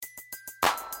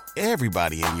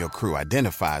Everybody in your crew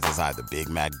identifies as either Big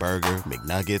Mac Burger,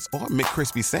 McNuggets, or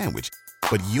McCrispy Sandwich.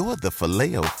 But you're the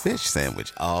Filet-O-Fish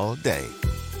Sandwich all day.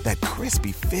 That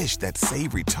crispy fish, that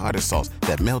savory tartar sauce,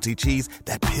 that melty cheese,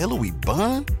 that pillowy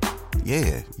bun.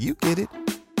 Yeah, you get it.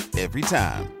 Every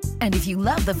time. And if you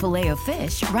love the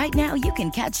Filet-O-Fish, right now you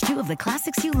can catch 2 of the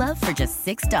classics you love for just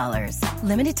 $6.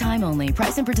 Limited time only.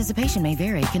 Price and participation may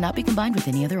vary. Cannot be combined with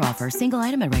any other offer. Single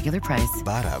item at regular price.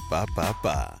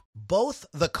 Ba-da-ba-ba-ba. Both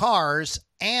The Cars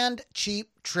and Cheap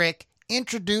Trick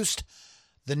introduced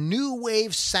the new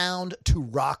wave sound to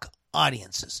rock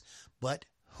audiences. But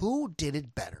who did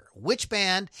it better? Which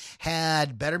band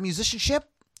had better musicianship?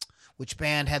 Which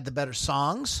band had the better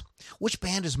songs? Which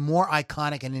band is more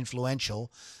iconic and influential?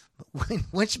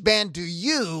 Which band do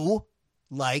you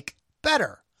like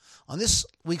better? On this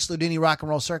week's Ludini Rock and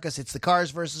Roll Circus, it's The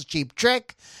Cars versus Cheap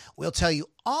Trick. We'll tell you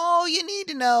all you need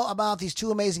to know about these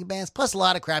two amazing bands, plus a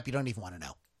lot of crap you don't even want to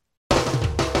know.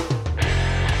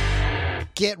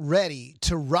 Get ready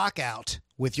to rock out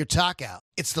with your talk out.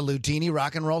 It's the Ludini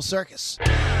Rock and Roll Circus.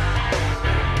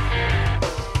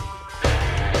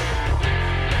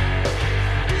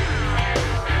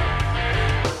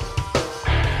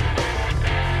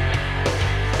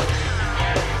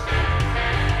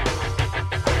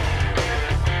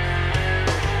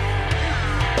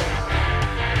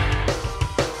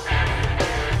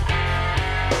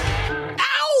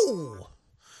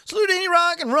 Ludini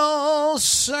Rock and Roll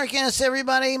Circus,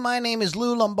 everybody. My name is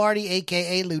Lou Lombardi,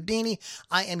 a.k.a. Ludini.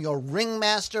 I am your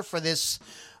ringmaster for this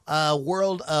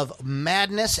world of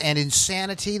madness and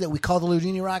insanity that we call the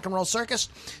Ludini Rock and Roll Circus.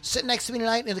 Sitting next to me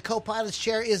tonight in the co-pilot's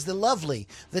chair is the lovely,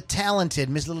 the talented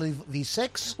Ms. Lily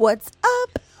V6. What's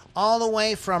up? All the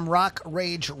way from Rock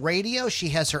Rage Radio. She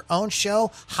has her own show,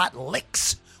 Hot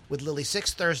Licks, with Lily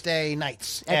 6 Thursday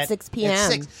nights. At 6 p.m. At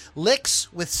 6.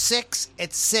 Licks with 6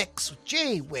 at 6.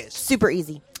 Gee whiz. Super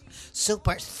easy.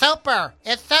 Super. Super.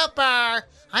 It's super.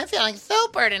 I'm feeling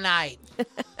super tonight.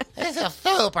 It's a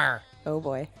super. Oh,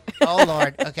 boy. Oh,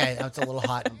 Lord. Okay, that's a little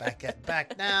hot. Back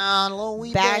down a little wee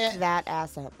bit. Back that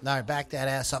ass up. All right, back that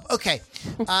ass up. Okay.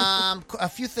 A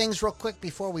few things real quick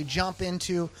before we jump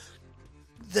into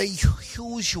the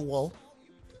usual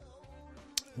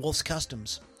Wolf's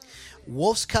Customs.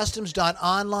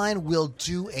 WolfsCustoms.online will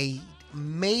do a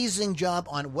amazing job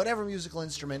on whatever musical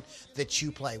instrument that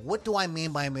you play. What do I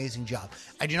mean by amazing job?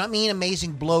 I do not mean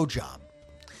amazing blow job.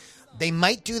 They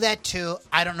might do that too.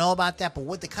 I don't know about that, but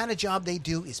what the kind of job they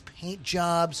do is paint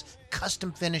jobs,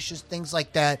 custom finishes, things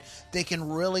like that. They can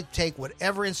really take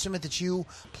whatever instrument that you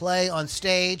play on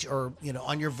stage or,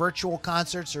 on your virtual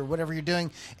concerts or whatever you're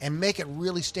doing and make it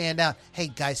really stand out. Hey,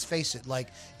 guys, face it. Like,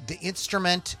 the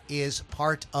instrument is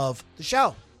part of the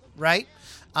show, right?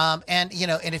 And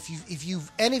if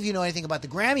any of you know anything about the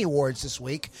Grammy Awards this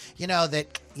week, you know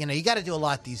that, you got to do a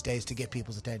lot these days to get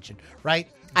people's attention, right?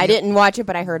 I didn't watch it,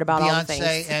 but I heard about all the things.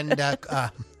 Beyonce and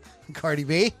Cardi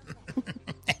B.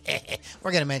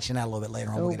 We're going to mention that a little bit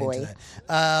later on. Oh, we'll get boy. into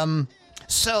that.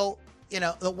 So,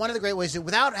 one of the great ways that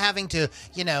without having to,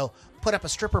 put up a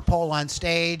stripper pole on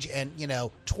stage and,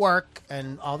 twerk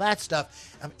and all that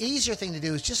stuff, easier thing to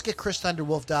do is just get Chris Thunder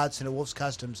Wolf Dodson at Wolf's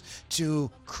Customs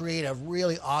to create a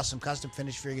really awesome custom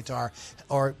finish for your guitar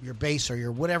or your bass or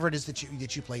your whatever it is that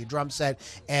you play, your drum set.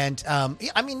 And,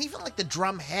 even like the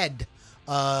drum head,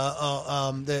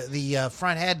 the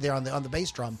front head there on the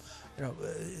bass drum,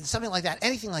 something like that,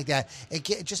 anything like that,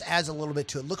 it just adds a little bit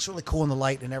to it. Looks really cool in the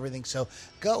light and everything. So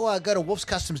go to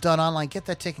wolfscustoms.online, get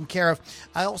that taken care of.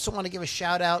 I also want to give a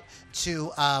shout out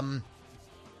to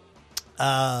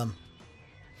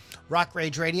Rock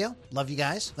Rage Radio. Love you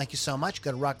guys. Thank you so much.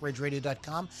 Go to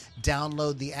rockrageradio.com.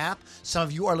 Download the app. Some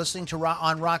of you are listening to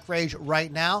on Rock Rage right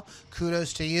now.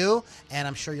 Kudos to you. And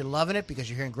I'm sure you're loving it because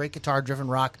you're hearing great guitar-driven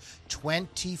rock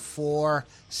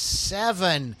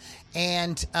 24/7.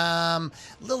 And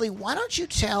Lily, why don't you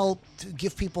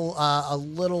give people a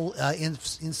little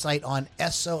insight on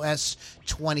SOS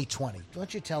 2020? Why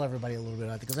don't you tell everybody a little bit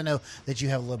about it? Because I know that you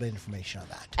have a little bit of information on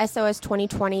that. SOS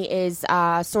 2020 is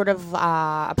sort of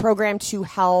a program to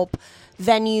help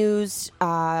venues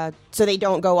so they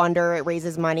don't go under. It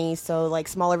raises money. So like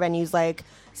smaller venues like,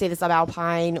 say, the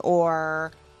Subalpine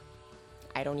or,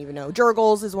 I don't even know,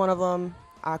 Jurgles is one of them,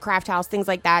 Craft House, things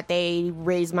like that. They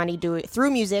raise money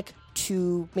through music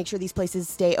to make sure these places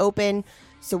stay open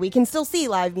so we can still see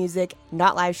live music,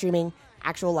 not live streaming,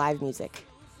 actual live music.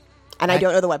 And I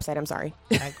don't know the website. I'm sorry.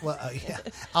 Yeah.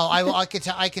 Oh, I can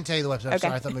tell you the website. I'm Okay.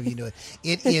 sorry. I thought maybe you knew it.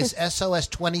 It is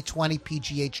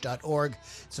sos2020pgh.org.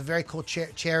 It's a very cool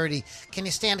charity. Can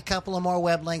you stand a couple of more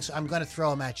web links? I'm going to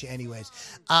throw them at you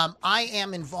anyways. I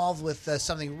am involved with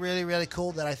something really, really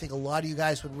cool that I think a lot of you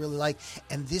guys would really like,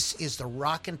 and this is the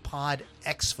Rockin' Pod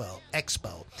Expo.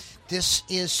 This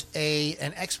is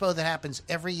an expo that happens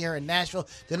every year in Nashville.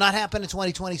 Did not happen in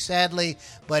 2020, sadly,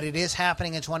 but it is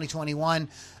happening in 2021.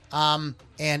 And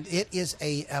it is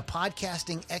a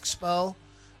podcasting expo.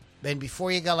 And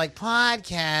before you go like,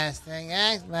 podcasting,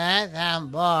 I'm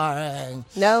boring.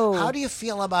 No. How do you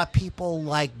feel about people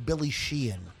like Billy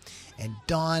Sheehan and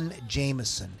Don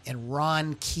Jameson and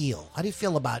Ron Keel? How do you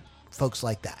feel about folks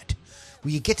like that?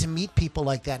 Where you get to meet people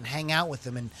like that and hang out with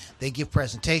them, and they give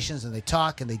presentations and they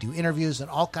talk and they do interviews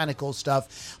and all kind of cool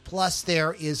stuff. Plus,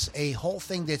 there is a whole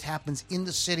thing that happens in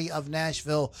the city of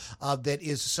Nashville that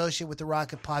is associated with the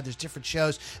Rocket Pod. There's different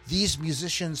shows. These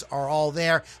musicians are all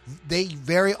there. They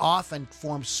very often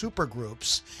form super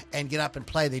groups and get up and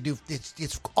play. They do.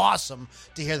 It's awesome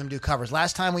to hear them do covers.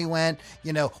 Last time we went,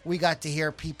 we got to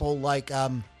hear people like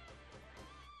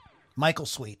Michael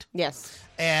Sweet. Yes.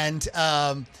 And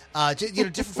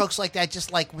different folks like that,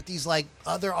 just like with these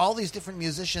all these different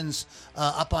musicians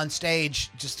up on stage,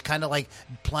 just kind of like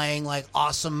playing like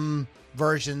awesome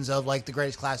versions of like the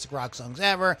greatest classic rock songs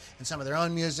ever and some of their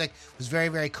own music. It was very,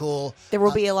 very cool. There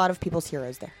will be a lot of people's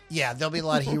heroes there. Yeah, there'll be a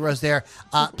lot of heroes there.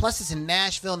 Plus, it's in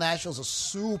Nashville. Nashville's a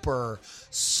super,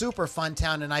 super fun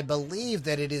town, and I believe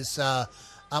that it is.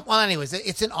 Anyways,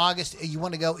 it's in August. You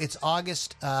want to go? It's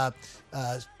August 5th.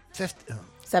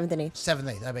 7th and 8th. 7th and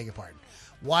 8th, I beg your pardon.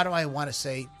 Why do I want to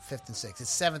say 5th and 6th? It's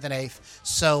 7th and 8th.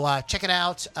 So check it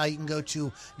out. You can go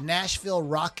to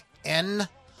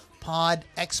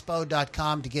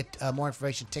NashvilleRockNPodExpo.com to get more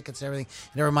information, tickets, and everything.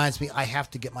 And it reminds me, I have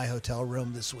to get my hotel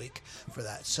room this week for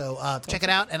that. So check it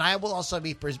out. And I will also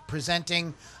be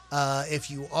presenting. If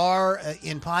you are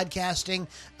in podcasting,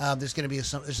 there's going to be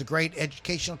there's a great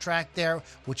educational track there,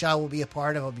 which I will be a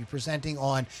part of. I'll be presenting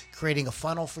on creating a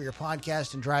funnel for your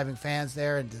podcast and driving fans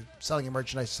there and selling your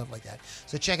merchandise and stuff like that.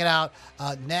 So check it out.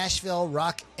 Nashville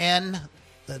Rock N,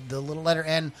 the little letter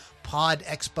N,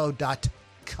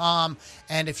 podexpo.com.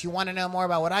 And if you want to know more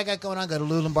about what I got going on, go to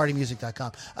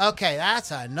LouLombardiMusic.com. Okay,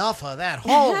 that's enough of that.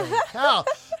 Holy cow.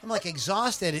 I'm like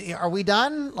exhausted. Are we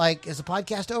done? Like, is the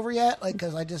podcast over yet? Like,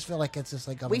 because I just feel like it's just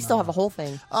like We still have a whole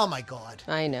thing. Oh my God.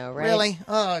 I know, right? Really?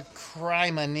 Oh,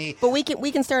 criminy. But we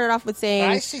can start it off with saying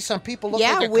I see some people look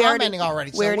like they're commenting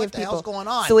already. So what the hell's going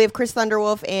on? So we have Chris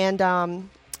Thunderwolf and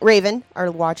Raven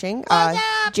are watching.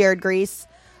 Jared Grease,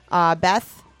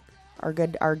 Beth, our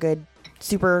good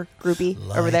super groupie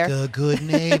over there. Like a good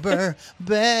neighbor,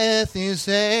 Beth is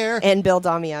there. And Bill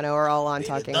Damiano are all on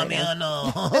talking right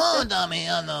now. Damiano.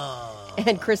 Damiano.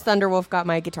 And Chris Thunderwolf got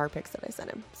my guitar picks that I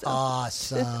sent him. So.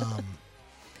 Awesome.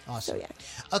 So, yeah.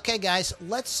 Okay, guys,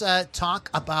 let's talk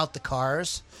about the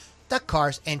cars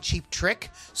and Cheap Trick.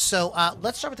 So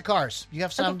let's start with the cars. You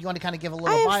have some, you want to kind of give a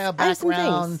little bio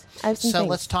background? I have some things.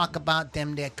 Let's talk about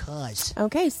them there cars.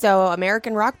 Okay, so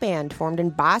American rock band formed in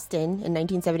Boston in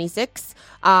 1976,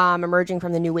 emerging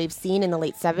from the new wave scene in the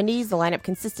late 70s. The lineup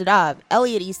consisted of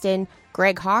Elliot Easton,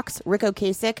 Greg Hawkes, Rick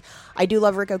Ocasek. I do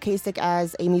love Rick Ocasek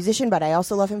as a musician, but I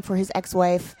also love him for his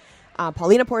ex-wife,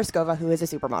 Paulina Poroskova, who is a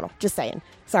supermodel. Just saying.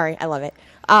 Sorry, I love it.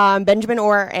 Benjamin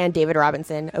Orr and David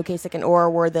Robinson. Ocasek and Orr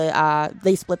were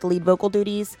they split the lead vocal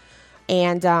duties,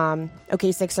 and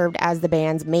Ocasek served as the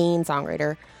band's main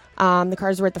songwriter. The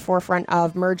Cars were at the forefront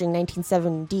of merging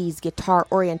 1970s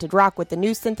guitar-oriented rock with the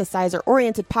new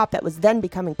synthesizer-oriented pop that was then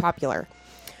becoming popular.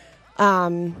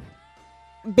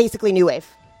 Basically new wave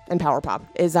and power pop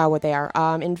is what they are.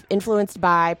 Influenced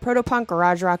by proto-punk,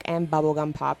 garage rock, and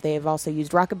bubblegum pop. They have also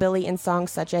used rockabilly in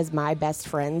songs such as My Best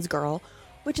Friend's Girl,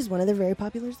 which is one of their very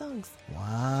popular songs.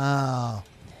 Wow.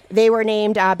 They were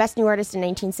named Best New Artist in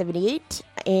 1978,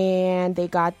 and they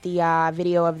got the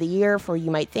Video of the Year for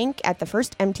You Might Think at the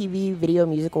first MTV Video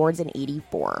Music Awards in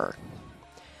 1984.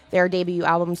 Their debut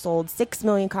album sold 6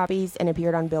 million copies and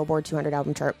appeared on Billboard 200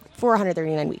 album chart for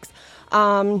 139 weeks.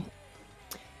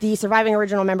 The surviving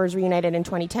original members reunited in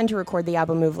 2010 to record the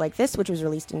album Move Like This, which was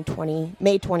released in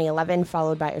May 2011,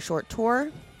 followed by a short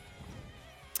tour.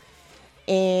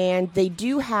 And they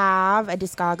do have a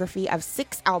discography of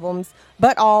 6 albums,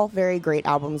 but all very great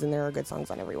albums, and there are good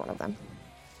songs on every one of them.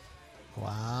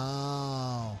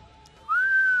 Wow.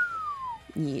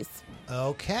 Yes.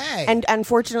 Okay. And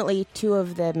unfortunately, 2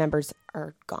 of the members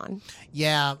are gone.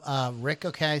 Yeah, Rick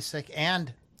Ocasek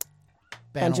and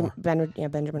Benjamin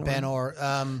Orr.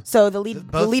 Orr. So the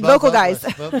lead vocal guys.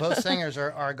 both singers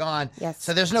are gone. Yes.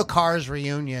 So there's no Cars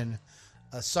reunion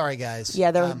Sorry, guys.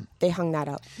 Yeah, they hung that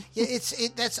up. Yeah,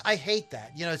 that's I hate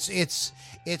that. You know,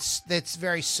 it's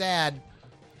very sad.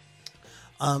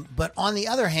 But on the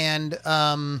other hand,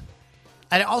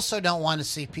 I also don't want to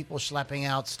see people schlepping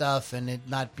out stuff and it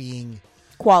not being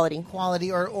Quality.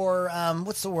 or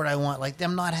what's the word I want? Like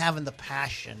them not having the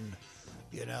passion.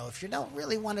 You know, if you don't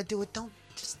really want to do it,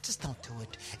 just don't do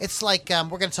it. It's like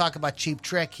we're going to talk about Cheap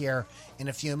Trick here in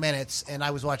a few minutes, and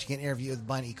I was watching an interview with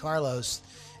Bunny Carlos,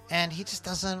 and he just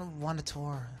doesn't want to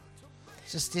tour.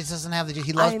 He doesn't have the.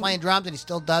 He loves playing drums, and he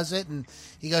still does it. And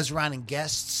he goes around and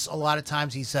guests a lot of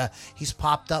times. He's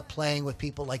popped up playing with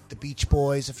people like the Beach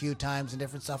Boys a few times and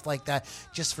different stuff like that,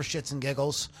 just for shits and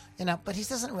giggles. You know, but he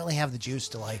doesn't really have the juice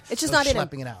to like. It's just not in him.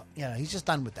 Schlepping it out. Yeah, he's just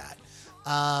done with that.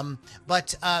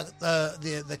 But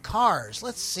the Cars.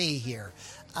 Let's see here.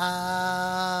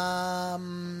 Ben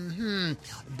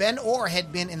Orr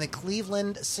had been in the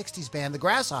Cleveland 60s band, the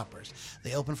Grasshoppers.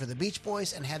 They opened for the Beach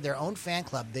Boys and had their own fan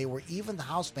club. They were even the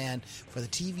house band for the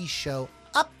TV show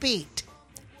Upbeat.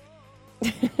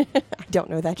 I don't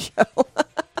know that show.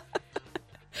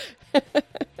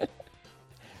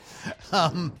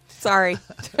 Sorry.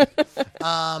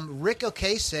 Rick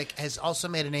Ocasek has also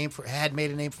made a name for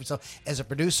himself as a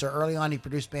producer. Early on, he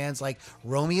produced bands like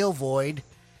Romeo Void,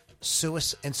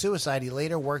 Suicide. He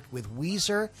later worked with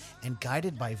Weezer and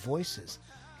Guided by Voices.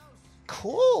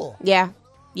 Cool. Yeah,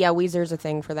 Weezer's a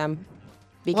thing for them.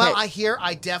 Well,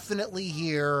 I definitely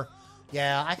hear.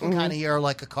 Yeah, I can kind of hear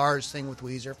like a Cars thing with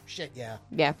Weezer. Shit, yeah.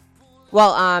 Yeah.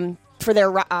 Well, for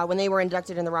their when they were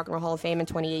inducted in the Rock and Roll Hall of Fame in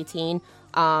 2018,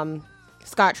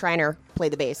 Scott Schreiner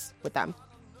played the bass with them.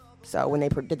 So when they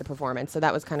did the performance, so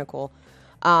that was kind of cool.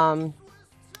 And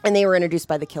they were introduced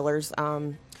by the Killers.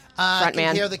 I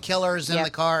can hear the Killers in Yeah. the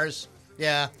Cars.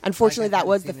 Yeah. Unfortunately, that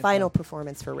was the final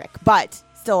performance for Rick, but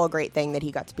still a great thing that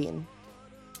he got to be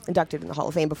inducted in the Hall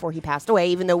of Fame before he passed away.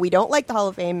 Even though we don't like the Hall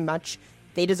of Fame much,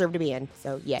 they deserve to be in.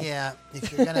 So yeah. Yeah.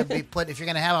 If you're gonna if you're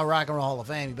gonna have a Rock and Roll Hall of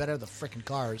Fame, you better have the freaking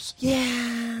Cars.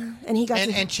 Yeah, and he got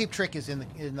and Cheap Trick is in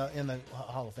the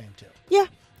Hall of Fame too. Yeah,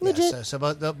 legit. Yeah, so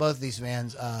both these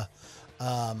bands.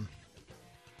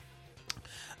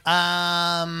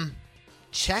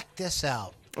 Check this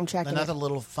out. I'm checking Another it.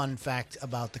 little fun fact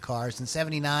about the Cars. In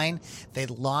 '79, they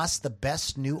lost the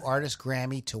Best New Artist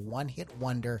Grammy to one-hit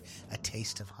wonder, A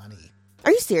Taste of Honey.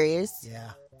 Are you serious?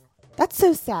 Yeah, That's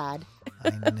so sad. I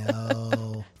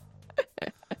know.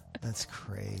 That's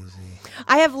crazy.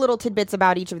 I have little tidbits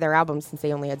about each of their albums since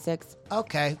they only had 6.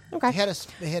 Okay. Hit us,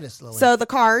 Lily. So the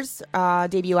Cars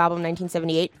debut album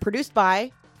 1978, produced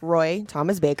by Roy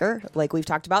Thomas Baker, like we've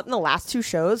talked about in the last 2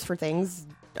 shows for things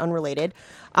unrelated.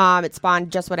 It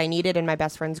spawned Just What I Needed and My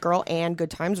Best Friend's Girl and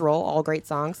Good Times Roll, all great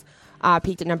songs.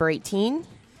 Peaked at number 18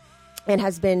 and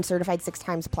has been certified 6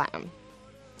 times platinum.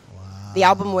 Wow. The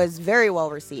album was very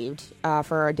well received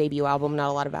for a debut album. Not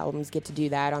a lot of albums get to do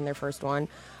that on their first one.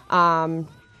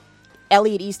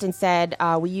 Elliot Easton said,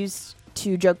 we used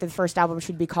to joke that the first album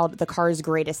should be called The Cars'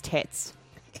 Greatest Hits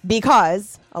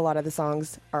because a lot of the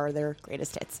songs are their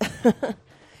greatest hits.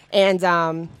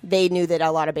 And they knew that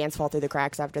a lot of bands fall through the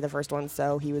cracks after the first one,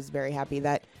 so he was very happy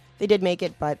that they did make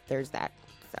it, but there's that.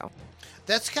 So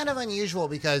that's kind of unusual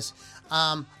because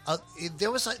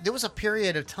there was a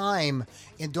period of time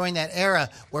during that era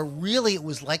where really it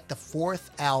was like the 4th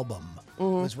album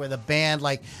was where the band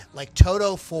like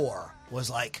Toto 4 was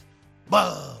like,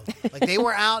 whoa. Like they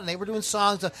were out and they were doing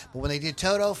songs, but when they did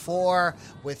Toto 4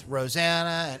 with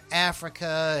Rosanna and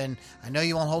Africa and I Know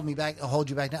You Won't Hold Me Back, I'll Hold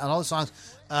You Back Now, and all the songs,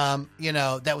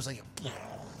 that was like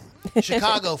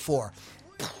Chicago 4,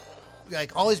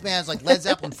 like all these bands like Led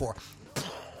Zeppelin 4.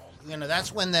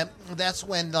 That's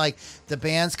when like the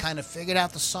bands kind of figured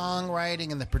out the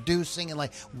songwriting and the producing and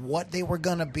like what they were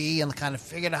gonna be and kind of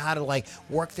figured out how to like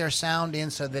work their sound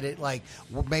in so that it like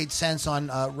made sense on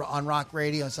rock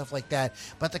radio and stuff like that.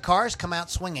 But the Cars come out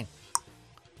swinging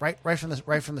right from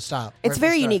the stop. It's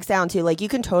very unique sound too. Like you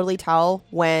can totally tell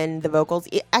when the vocals,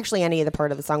 actually any of the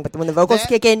part of the song, but when the vocals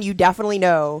kick in, you definitely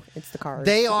know it's the Cars.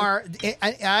 They are.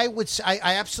 I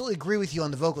absolutely agree with you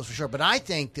on the vocals for sure. But I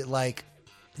think that like.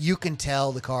 You can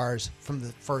tell the Cars from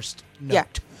the first note. Yeah.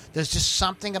 There's just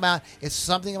something about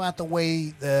the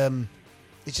way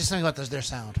it's just something about their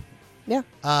sound. Yeah.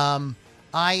 I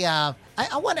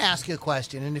want to ask you a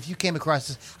question, and if you came across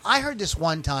this, I heard this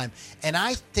one time, and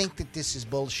I think that this is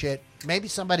bullshit. Maybe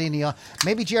somebody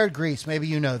maybe Jared Grease, maybe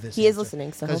you know this. He is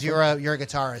listening, so because you're a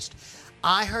guitarist.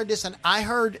 I heard this, and I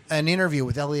heard an interview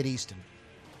with Elliot Easton,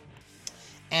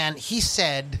 and he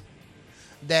said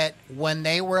that when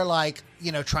they were like,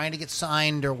 trying to get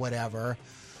signed or whatever,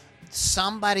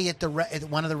 somebody at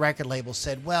one of the record labels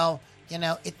said, well,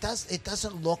 it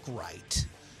doesn't look right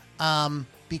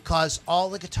because all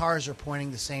the guitars are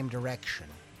pointing the same direction.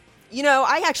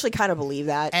 I actually kind of believe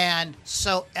that. And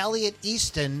so Elliot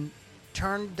Easton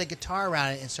turned the guitar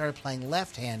around and started playing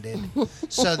left-handed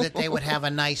so that they would have a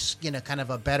nice, kind of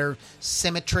a better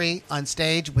symmetry on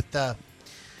stage with the...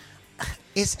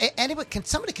 Can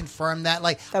somebody confirm that?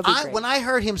 Like, when I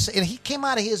heard him say, and he came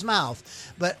out of his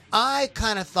mouth, but I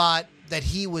kind of thought that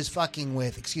he was fucking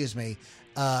with, excuse me,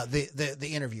 the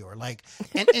interviewer. Like,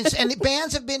 and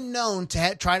bands have been known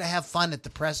to try to have fun at the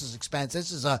press's expense.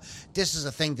 This is a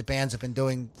thing that bands have been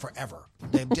doing forever.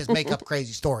 They just make up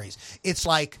crazy stories. It's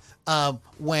like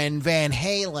when Van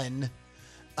Halen.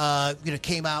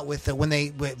 Came out with when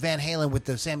Van Halen with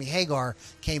the Sammy Hagar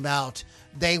came out.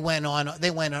 They told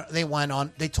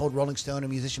Rolling Stone and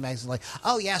Musician Magazine, like,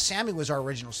 oh yeah, Sammy was our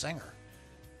original singer.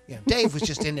 Dave was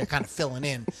just in there kind of filling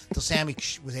in until Sammy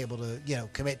was able to,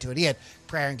 commit to it. He had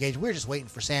prior engagement. We were just waiting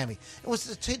for Sammy. It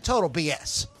was total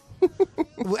BS. It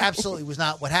absolutely was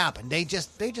not what happened. They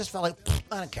just felt like,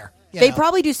 I don't care. They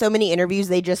probably do so many interviews.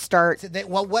 They just start.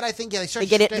 What I think, they start.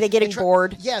 They're getting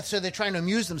bored. Yeah, so they're trying to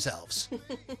amuse themselves.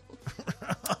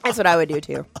 That's what I would do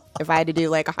too if I had to do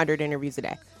like 100 interviews a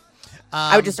day.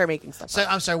 I would just start making stuff. So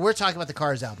I'm sorry, we're talking about the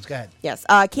Cars albums. Go ahead. Yes,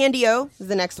 Candy-O is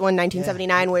the next one,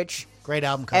 1979, which great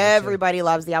album cover. Everybody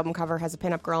loves. The album cover has a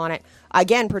pinup girl on it.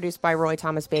 Again, produced by Roy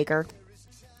Thomas Baker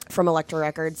from Elektra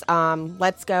Records.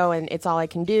 Let's Go and It's All I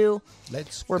Can Do.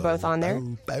 We're both on there.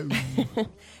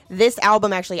 This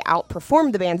album actually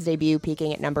outperformed the band's debut,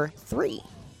 peaking at number 3.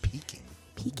 Peaking.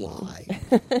 Why?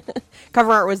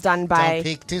 Cover art was done by... Don't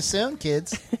peak too soon,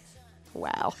 kids.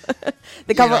 Wow.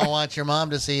 You don't want your mom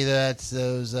to see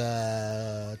those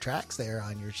tracks there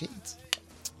on your sheets.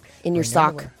 In your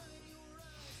sock. Underwear.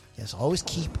 Yes, always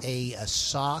keep a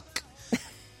sock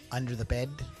under the bed.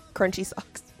 Crunchy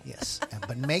socks. Yes,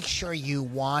 but make sure you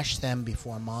wash them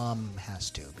before Mom has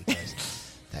to, because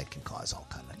that can cause all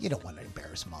kind of... You don't want to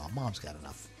embarrass Mom. Mom's got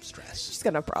enough stress. She's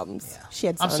got enough problems. Yeah. She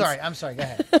had sons. I'm sorry. Go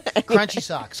ahead. Crunchy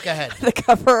Socks. Go ahead. The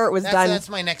cover art was done... That's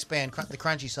my next band, the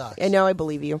Crunchy Socks. I know, I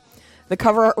believe you. The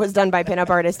cover art was done by pinup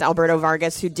artist Alberto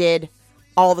Vargas, who did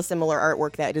all the similar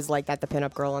artwork that is like that, the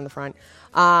pinup girl on the front.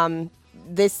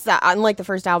 This, unlike the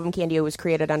first album, Candy-O was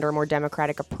created under a more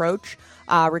democratic approach.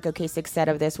 Rick Ocasek said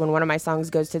of this, when one of my songs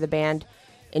goes to the band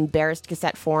in embarrassed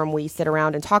cassette form, we sit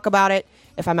around and talk about it.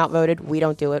 If I'm outvoted, we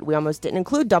don't do it. We almost didn't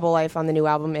include Double Life on the new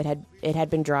album. It had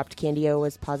been dropped. Candy-O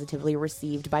was positively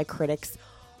received by critics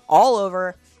all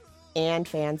over and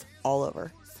fans all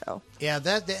over. So yeah,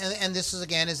 and this is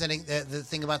again the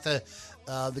thing about the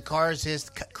Cars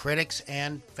is critics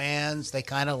and fans, they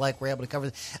kind of like were able to cover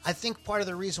it. I think part of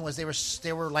the reason was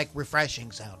they were like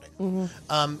refreshing sounding.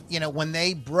 Mm-hmm. When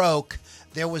they broke,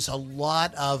 there was a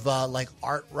lot of like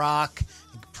art rock,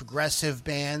 progressive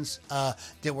bands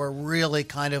that were really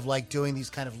kind of like doing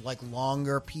these kind of like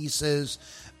longer pieces.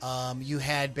 You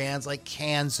had bands like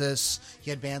Kansas, you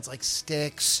had bands like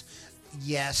Styx,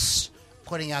 Yes,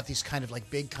 putting out these kind of like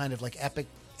big kind of like epic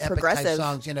type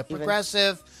songs,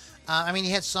 progressive.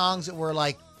 You had songs that were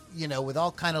like, with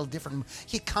all kind of different,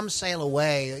 Come Sail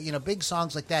Away, big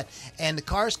songs like that. And the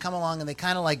Cars come along and they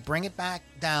kind of like bring it back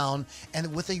down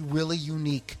and with a really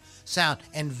unique sound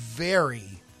and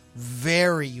very,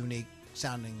 very unique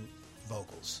sounding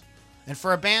vocals. And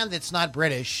for a band that's not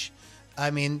British,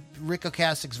 Rick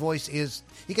Ocasek's voice is,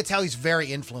 you can tell he's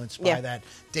very influenced by that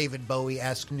David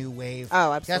Bowie-esque new wave.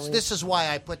 Oh, absolutely. This is why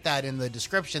I put that in the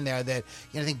description there, that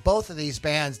I think both of these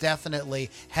bands definitely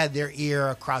had their ear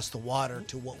across the water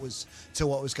to what was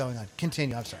going on.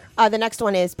 Continue, I'm sorry. The next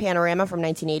one is Panorama from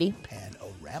 1980.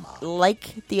 Panorama.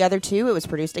 Like the other two, it was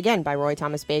produced again by Roy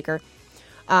Thomas Baker.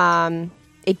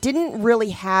 It didn't really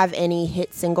have any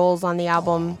hit singles on the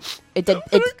album.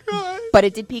 But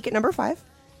it did peak at number 5.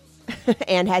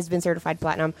 And has been certified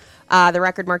platinum. The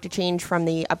record marked a change from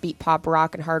the upbeat pop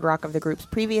rock and hard rock of the group's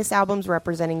previous albums,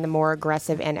 representing the more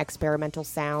aggressive and experimental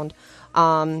sound.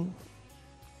 The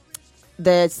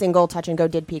single "Touch and Go"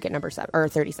 did peak at number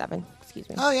 37. Excuse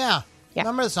me. Oh yeah.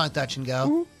 Remember the song "Touch and Go"?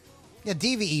 Mm-hmm. Yeah,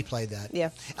 DVE played that. Yeah.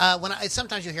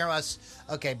 Sometimes you hear us,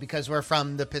 because we're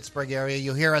from the Pittsburgh area,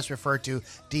 you'll hear us refer to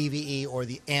DVE or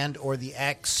the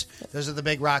X. Those are the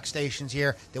big rock stations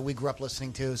here that we grew up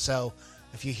listening to. So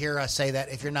if you hear us say that,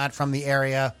 if you're not from the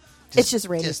area, it's just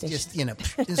radio station.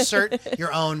 Just insert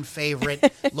your own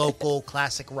favorite local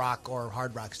classic rock or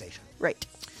hard rock station. Right.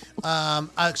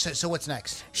 So what's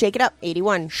next? Shake It Up,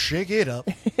 81. Shake It Up.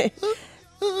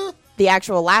 the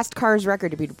actual last Cars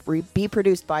record to be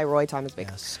produced by Roy Thomas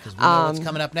Baker. Yes, because we know what's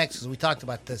coming up next, because we talked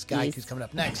about this guy Yes. who's coming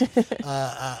up next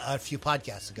a few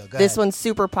podcasts ago. Go This ahead. one's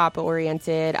super pop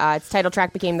oriented. Its title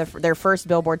track became their first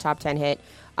Billboard Top 10 hit.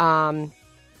 And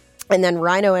then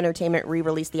Rhino Entertainment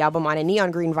re-released the album on a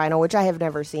neon green vinyl, which I have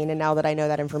never seen. And now that I know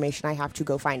that information, I have to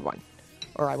go find one,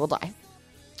 or I will die.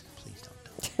 Please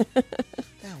don't. That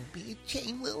would be a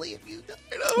shame, Lily, if you died.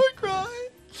 I would cry.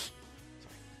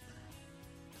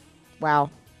 Wow.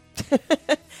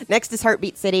 Next is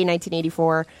Heartbeat City,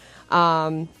 1984.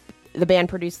 The band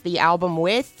produced the album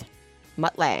with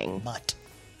Mutt Lange. Mutt.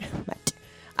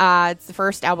 It's the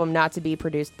first album not to be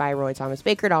produced by Roy Thomas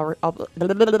Baker.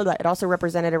 It also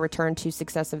represented a return to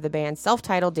success of the band's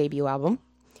self-titled debut album.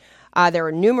 There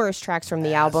were numerous tracks from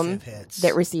the album hits.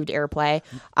 that received airplay.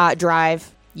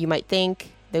 Drive, You Might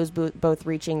Think, those both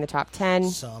reaching the top 10.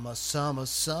 Summer, summer,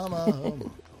 summer.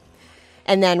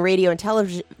 And then radio and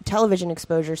television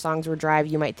exposure songs were Drive,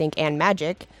 You Might Think, and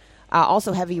Magic.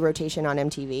 Also heavy rotation on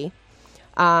MTV.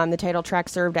 The title track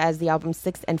served as the album's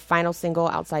sixth and final single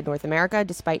outside North America.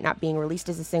 Despite not being released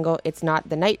as a single, It's Not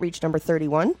the Night reached number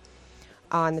 31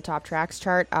 on the top tracks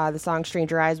chart. The song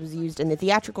Stranger Eyes was used in the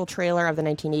theatrical trailer of the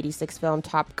 1986 film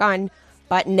Top Gun,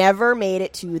 but never made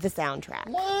it to the soundtrack.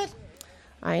 What?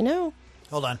 I know.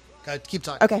 Hold on. Go, keep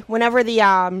talking. Okay, whenever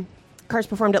the Cars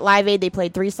performed at Live Aid, they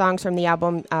played 3 songs from the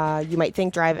album, You Might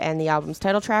Think, Drive, and the album's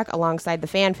title track, alongside the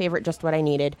fan favorite, Just What I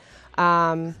Needed.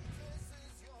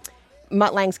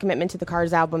 Mutt Lange's commitment to the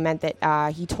Cars album meant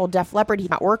that he told Def Leppard he'd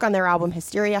not work on their album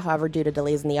Hysteria. However, due to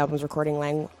delays in the album's recording,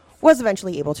 Lange was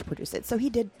eventually able to produce it. So he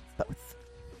did both.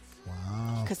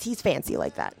 Wow. Because he's fancy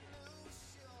like that.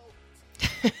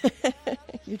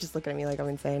 You're just looking at me like I'm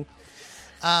insane.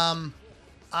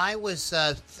 I was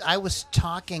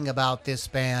talking about this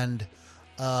band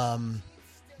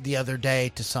the other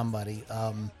day to somebody.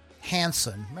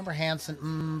 Hanson. Remember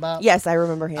Hanson? Yes, I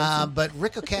remember him. But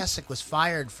Rick Ocasek was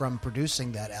fired from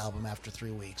producing that album after 3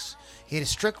 weeks. He had a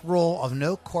strict rule of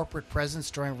no corporate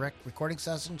presence during recording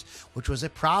sessions, which was a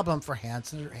problem for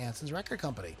Hanson's record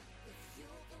company.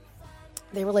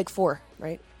 They were like 4,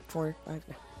 right? 4, 5.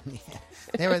 Yeah.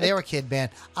 They were a kid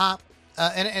band. And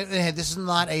this is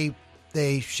not a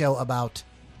show about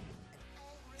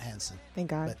Hanson.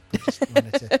 Thank God. But I just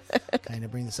wanted to kind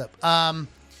of bring this up.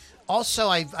 Also,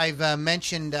 I've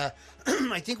mentioned.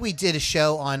 I think we did a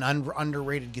show on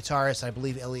underrated guitarists. I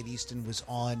believe Elliot Easton was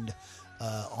on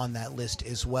that list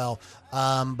as well.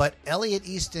 But Elliot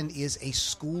Easton is a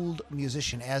schooled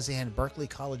musician, as in Berklee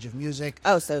College of Music.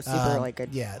 Oh, so super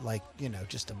good. Yeah,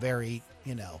 just a very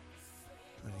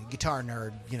guitar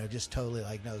nerd. Just totally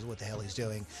knows what the hell he's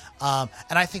doing. And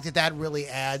I think that really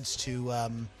adds to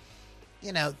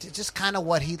just kind of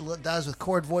what he does with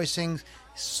chord voicings.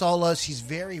 Solos, he's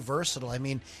very versatile. I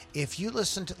mean, if you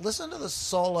listen to the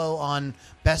solo on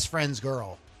Best Friend's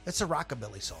Girl, it's a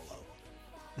rockabilly solo.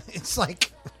 It's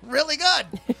really good,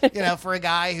 for a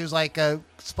guy who's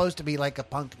supposed to be a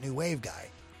punk new wave guy.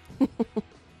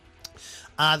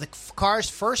 The Cars'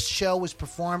 first show was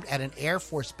performed at an Air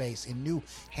Force base in New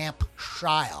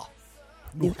Hampshire.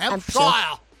 New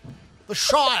Hampshire, the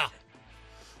Shire,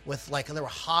 with there were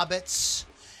hobbits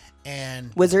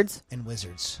and Wizards.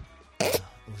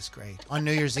 It was great. On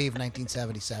New Year's Eve,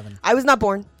 1977. I was not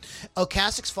born.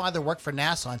 Ocasek's father worked for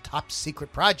NASA on top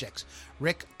secret projects.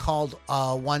 Rick called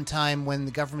one time when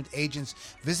the government agents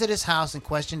visited his house and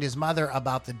questioned his mother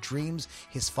about the dreams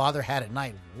his father had at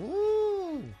night.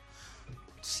 Woo!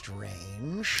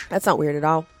 Strange. That's not weird at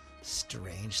all.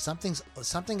 Strange.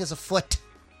 Something is afoot.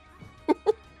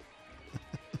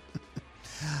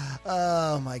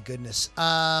 Oh, my goodness.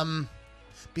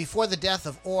 Before the death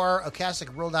of Orr,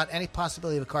 Ocasek ruled out any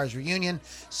possibility of a Cars reunion,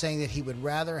 saying that he would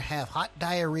rather have hot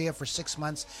diarrhea for 6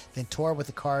 months than tour with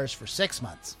the Cars for 6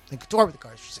 months.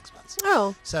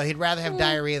 Oh. So he'd rather have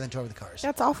diarrhea than tour with the Cars.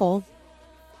 That's awful.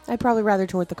 I'd probably rather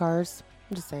tour with the Cars.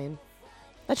 I'm just saying.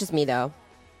 That's just me, though.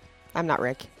 I'm not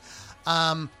Rick.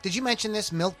 Did you mention this?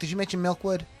 Did you mention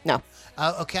Milkwood? No.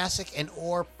 Ocasek and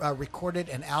Orr recorded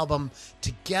an album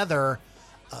together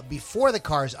before the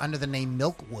Cars under the name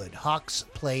Milkwood. Hawks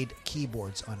played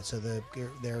keyboards on it, so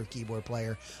their keyboard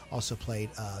player also played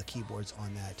keyboards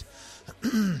on that.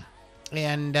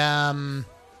 And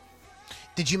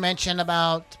did you mention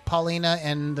about Paulina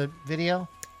and the video?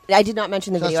 I did not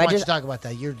mention the So video. why don't you talk about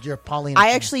that? You're Paulina.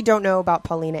 I actually don't know about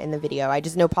Paulina in the video. I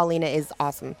just know Paulina is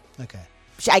awesome. Okay.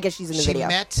 I guess she's in the video.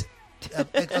 She met.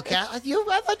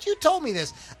 I thought you told me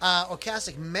this.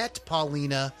 Ocasek met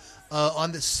Paulina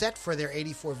on the set for their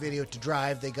 84 video to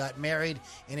Drive. They got married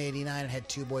in 89 and had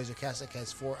 2 boys. Ocasek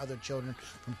has 4 other children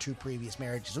from 2 previous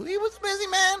marriages. So he was a busy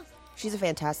man. She's a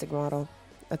fantastic model.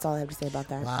 That's all I have to say about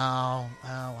that. Wow.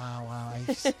 I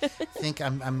just think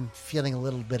I'm feeling a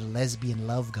little bit of lesbian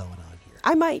love going on here.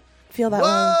 I might feel that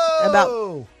way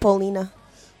about Paulina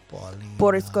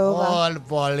Borskova. Oh,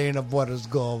 Paulina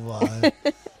Borskova.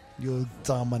 You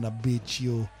dumb and a bitch,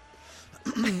 you.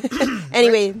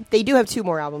 Anyway, they do have 2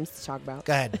 more albums to talk about.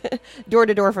 Go ahead. Door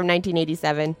to Door from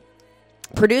 1987.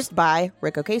 Produced by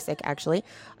Rick Ocasek, actually,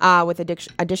 with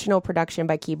additional production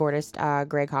by keyboardist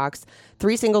Greg Hawkes.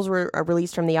 3 singles were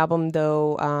released from the album,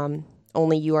 though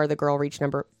only "You Are the Girl" reached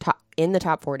in the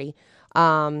top 40.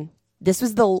 This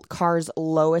was the Cars'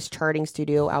 lowest charting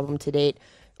studio album to date,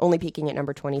 only peaking at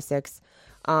number 26.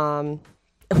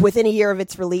 Within a year of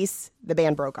its release, the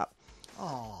band broke up.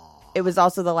 Aww. It was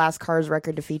also the last Cars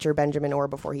record to feature Benjamin Orr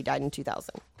before he died in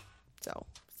 2000. So,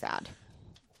 sad.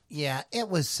 Yeah, it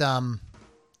was, yeah,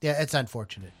 it's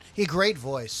unfortunate. He had a great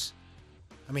voice.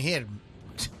 I mean, he had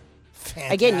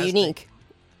fantastic. Again, unique.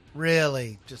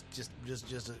 Really, just.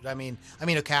 I mean,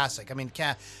 Ocasek. I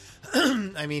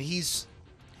mean,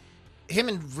 him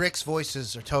and Rick's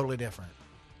voices are totally different.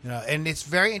 And it's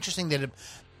very interesting that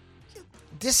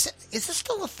is this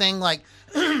still a thing? Like,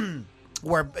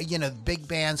 where big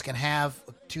bands can have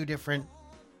two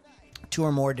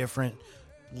or more different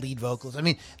lead vocals. I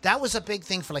mean, that was a big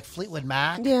thing for like Fleetwood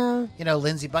Mac. Yeah.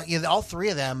 Lindsey Buckingham. All 3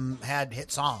 of them had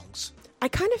hit songs. I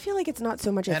kind of feel like it's not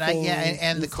so much a thing.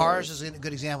 And the Cars is a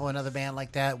good example of another band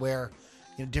like that where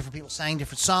different people sang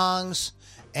different songs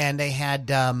and they had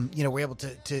were able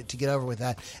to get over with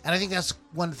that. And I think that's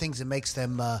one of the things that makes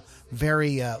them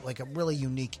very like a really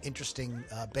unique, interesting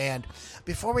band.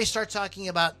 Before we start talking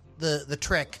about the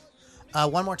Trick,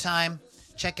 one more time,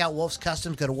 check out Wolf's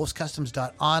Customs. Go to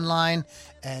wolfscustoms.online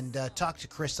and talk to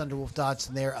Chris under Wolf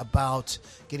Dodson there about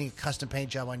getting a custom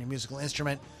paint job on your musical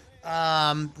instrument.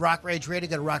 Rock Rage Radio,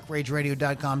 go to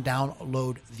rockrageradio.com,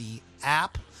 download the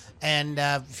app. And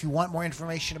if you want more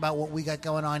information about what we got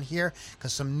going on here,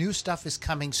 because some new stuff is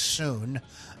coming soon,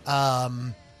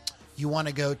 you want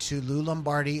to go to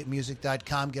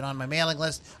loulombardimusic.com, get on my mailing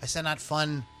list. I send out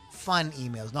fun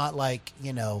emails, not like,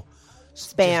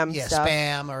 spam stuff.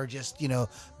 Spam or just,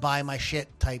 buy my shit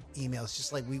type emails.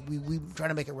 Just like we try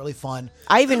to make it really fun.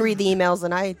 I even read the emails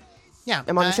and I'm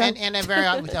on the show. And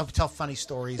I'll tell funny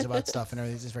stories about stuff and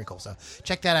everything. It's very cool. So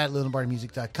check that out at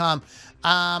loulombardimusic.com.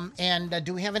 And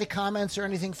do we have any comments or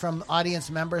anything from audience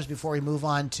members before we move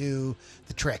on to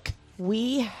the Trick?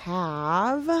 We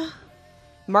have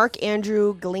Mark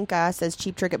Andrew Galinka says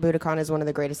Cheap Trick at Budokan is one of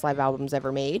the greatest live albums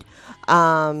ever made.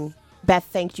 Beth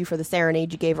thanked you for the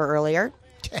serenade you gave her earlier.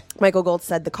 Michael Gold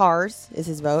said the Cars is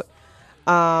his vote.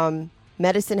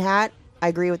 Medicine Hat, I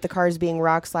agree with the Cars being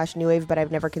rock/new wave, but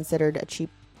I've never considered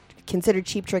Cheap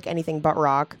Trick anything but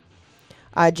rock.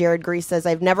 Jared Grease says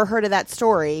I've never heard of that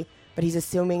story, but he's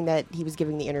assuming that he was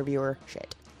giving the interviewer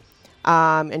shit.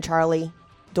 And Charlie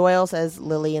Doyle says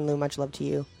Lily and Lou, much love to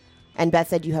you. And Beth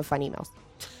said you have fun emails.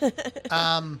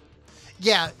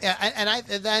 Yeah, and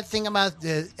that thing about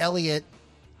Elliot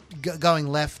going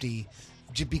lefty,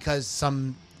 because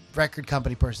some record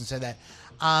company person said that.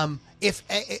 If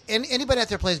anybody out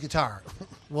there plays guitar,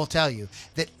 will tell you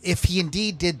that if he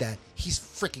indeed did that, he's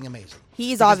freaking amazing.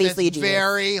 He's obviously a genius.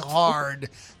 Very hard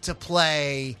to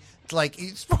play. Like,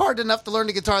 it's hard enough to learn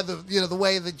the guitar the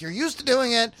way that you're used to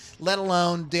doing it, let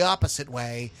alone the opposite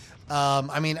way.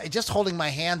 I mean, just holding my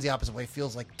hands the opposite way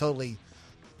feels like totally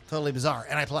bizarre,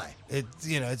 and I play.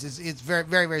 It's very,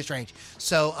 very, very strange.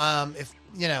 So if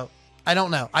I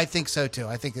don't know. I think so too.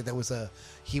 I think that was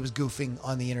he was goofing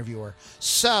on the interviewer.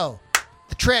 So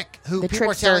the Trick, who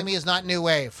people are telling me is not new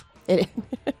wave.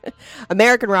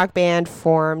 American rock band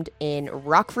formed in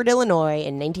Rockford, Illinois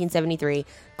in 1973.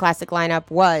 Classic lineup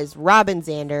was Robin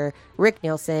Zander, Rick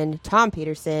Nielsen, Tom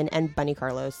Peterson, and Bunny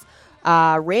Carlos.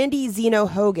 Randy Zeno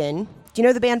Hogan. Do you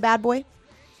know the band Bad Boy?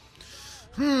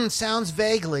 Sounds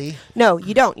vaguely. No,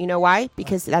 you don't. You know why?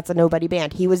 Because that's a nobody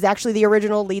band. He was actually the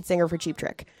original lead singer for Cheap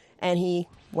Trick, and he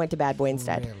went to Bad Boy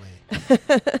instead. Really?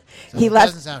 He left.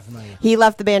 Doesn't sound familiar. He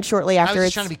left the band shortly after. I was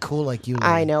just trying to be cool like you. Lily.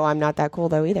 I know I'm not that cool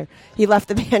though either. He left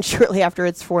the band shortly after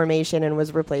its formation and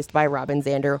was replaced by Robin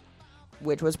Zander,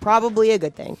 which was probably a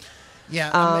good thing.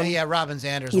 Yeah, Robin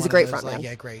Zander. He's a great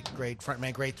frontman. Great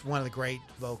frontman. One of the great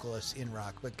vocalists in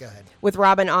rock. But go ahead. With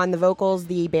Robin on the vocals,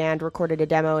 the band recorded a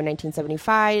demo in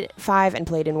 1975 and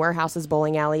played in warehouses,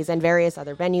 bowling alleys, and various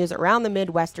other venues around the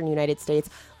Midwestern United States,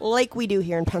 like we do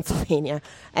here in Pennsylvania.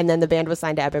 And then the band was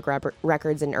signed to Epic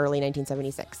Records in early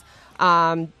 1976.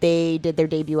 They did their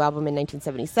debut album in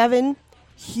 1977.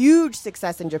 Huge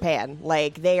success in Japan.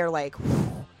 Like, they are like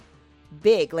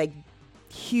big, like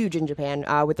huge in Japan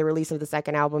with the release of the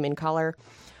second album In Color.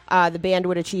 The band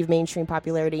would achieve mainstream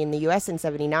popularity in the U.S. in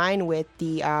 79 with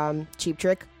the Cheap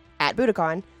Trick at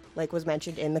Budokan, like was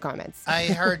mentioned in the comments. I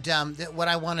heard what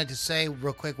I wanted to say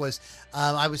real quick was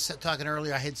I was talking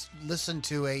earlier. I had listened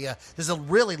to there's a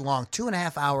really long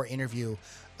 2.5 hour interview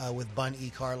with Bun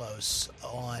E. Carlos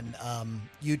on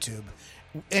YouTube,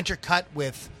 intercut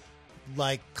with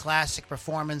like classic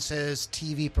performances,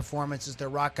 TV performances, their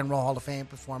Rock and Roll Hall of Fame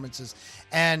performances,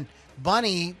 and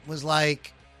Bunny was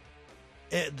like,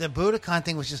 the Budokan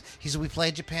thing was just, he said, we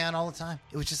played Japan all the time.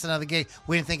 It was just another gig.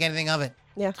 We didn't think anything of it.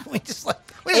 Yeah. We just like,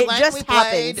 It just we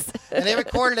played. happens. And they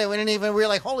recorded it. We were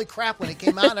like, holy crap, when it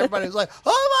came out. And everybody was like,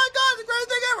 oh my God, the greatest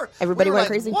thing ever. Everybody we were went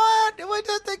like, crazy. What? It was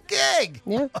just a gig.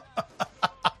 Yeah.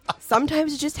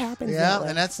 Sometimes it just happens. Yeah, that way.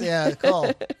 and that's,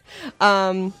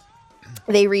 cool.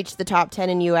 They reached the top 10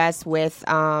 in U.S. with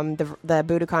the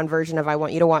Budokan version of I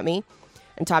Want You to Want Me,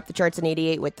 and topped the charts in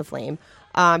 88 with The Flame.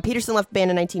 Peterson left the band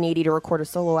in 1980 to record a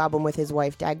solo album with his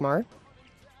wife, Dagmar.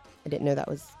 I didn't know that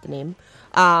was the name.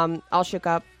 All Shook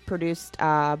Up, produced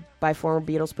by former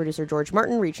Beatles producer George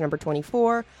Martin, reached number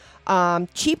 24.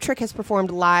 Cheap Trick has performed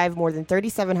live more than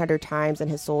 3,700 times and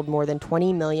has sold more than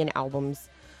 20 million albums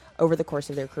over the course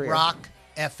of their career. Rock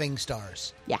effing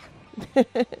stars. Yeah. You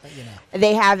know.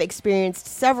 They have experienced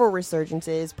several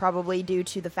resurgences, probably due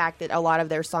to the fact that a lot of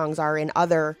their songs are in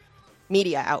other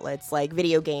media outlets like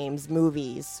video games,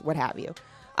 movies, what have you,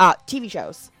 TV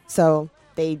shows. So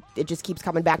it just keeps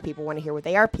coming back. People want to hear what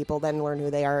they are. People then learn who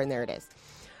they are, and there it is.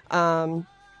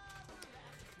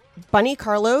 Bunny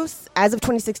Carlos, as of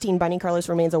 2016, Bunny Carlos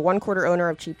remains a one-quarter owner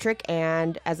of Cheap Trick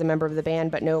and as a member of the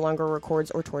band, but no longer records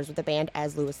or tours with the band,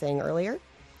 as Lou was saying earlier.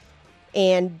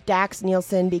 And Dax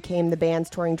Nielsen became the band's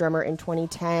touring drummer in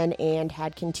 2010 and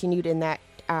had continued in that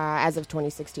as of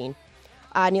 2016.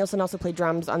 Nielsen also played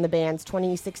drums on the band's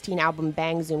 2016 album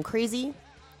Bang Zoom Crazy.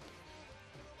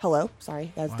 Hello,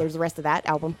 sorry, there's the rest of that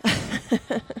album.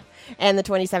 And the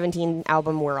 2017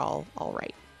 album We're All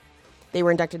Right. They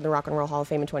were inducted in the Rock and Roll Hall of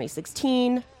Fame in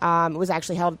 2016. It was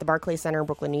actually held at the Barclays Center in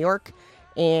Brooklyn, New York.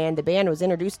 And the band was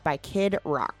introduced by Kid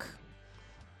Rock.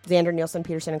 Xander, Nielsen,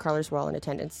 Peterson, and Carlos were all in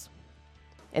attendance.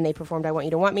 And they performed I Want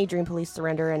You to Want Me, Dream Police,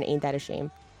 Surrender, and Ain't That a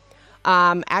Shame.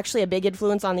 Actually, a big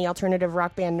influence on the alternative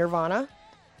rock band Nirvana.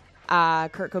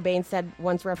 Kurt Cobain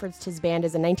once referenced his band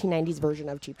as a 1990s version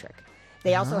of Cheap Trick.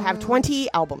 They also have 20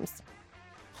 albums.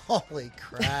 Holy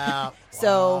crap.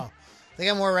 So, wow. They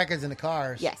got more records than the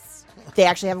Cars. Yes. They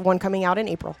actually have one coming out in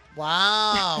April.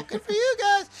 Wow. Good for you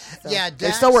guys. So, yeah, they're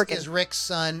Dax still working. is Rick's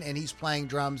son, and he's playing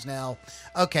drums now.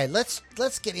 Okay, let's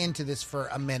get into this for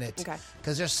a minute. Okay.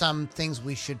 Because there's some things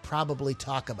we should probably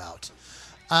talk about.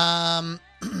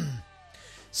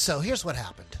 So here's what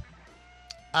happened.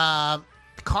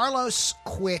 Carlos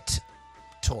quit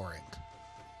touring.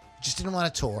 Just didn't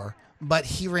want to tour, but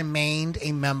he remained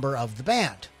a member of the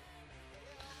band.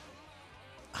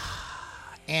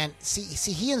 And see,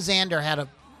 he and Xander had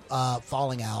a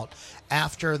falling out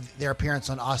after their appearance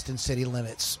on Austin City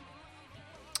Limits,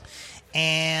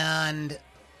 and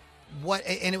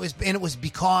it was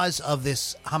because of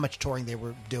this, how much touring they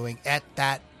were doing at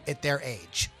their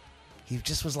age. He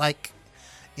just was like,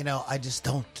 I just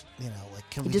don't, like,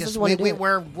 can we just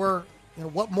we're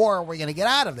what more are we going to get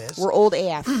out of this? We're old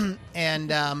AF.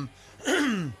 And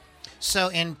so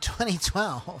in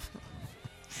 2012.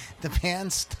 The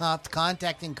band stopped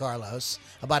contacting Carlos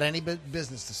about any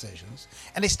business decisions,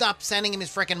 and they stopped sending him his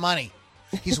freaking money.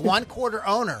 He's one quarter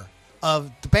owner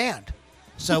of the band,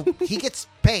 so he gets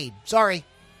paid. Sorry.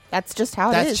 That's just how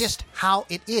it is. That's just how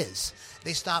it is.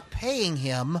 They stopped paying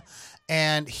him,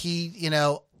 and he,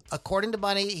 according to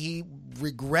Bunny, he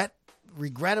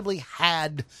regrettably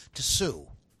had to sue.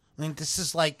 I mean, this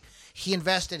is like, he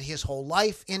invested his whole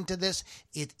life into this.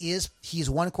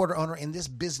 He's one quarter owner in this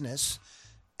business.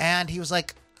 And he was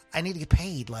like, I need to get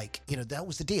paid. Like, that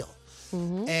was the deal.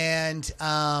 Mm-hmm. And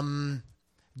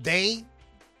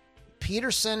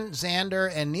Peterson,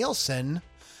 Xander, and Nielsen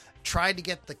tried to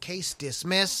get the case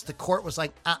dismissed. The court was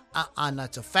like,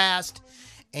 not so fast.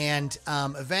 And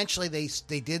eventually they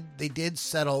did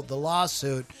settle the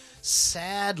lawsuit.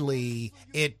 Sadly,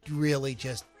 it really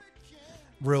just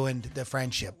ruined the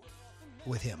friendship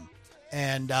with him.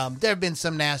 And there have been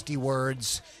some nasty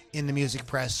words in the music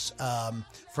press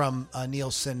from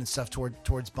Nielsen and stuff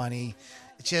towards Bunny.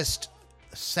 It's just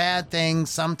a sad thing.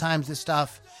 Sometimes this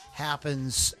stuff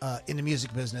happens in the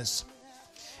music business.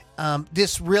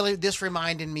 This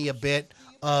reminded me a bit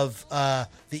of the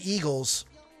Eagles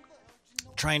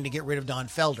trying to get rid of Don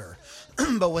Felder.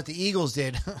 But what the Eagles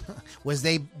did was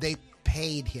they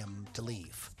paid him to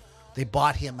leave. They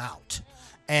bought him out.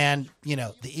 And, you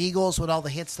know, the Eagles with all the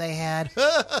hits they had.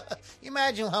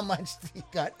 Imagine how much they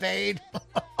got paid.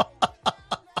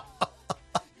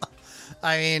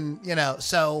 I mean, you know,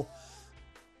 so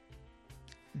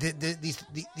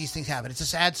these things happen. It's a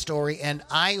sad story. And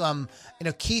I, you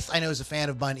know, Keith, I know, is a fan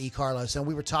of Bun E. Carlos. And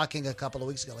we were talking a couple of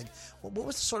weeks ago, like, what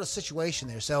was the sort of situation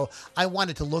there? So I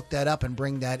wanted to look that up and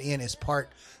bring that in as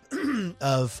part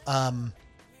of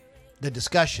the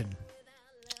discussion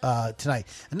tonight.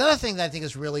 Another thing that I think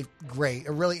is really great,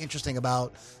 or really interesting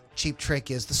about Cheap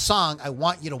Trick is the song "I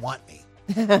Want You to Want Me,"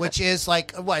 which is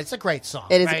like, well, it's a great song.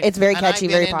 It is. Right? It's very And catchy,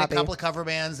 I've very been in poppy. A couple of cover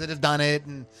bands that have done it,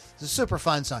 and it's a super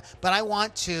fun song. But I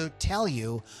want to tell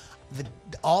you,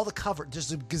 all the cover,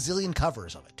 there's a gazillion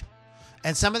covers of it,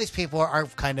 and some of these people are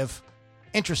kind of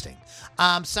interesting.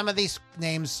 Some of these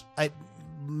names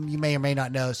you may or may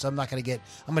not know, so I'm going to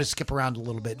skip around a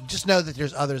little bit. Just know that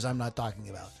there's others I'm not talking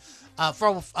about.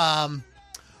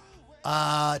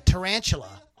 Tarantula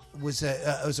was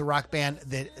a rock band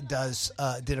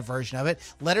that did a version of it.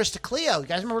 Letters to Cleo. You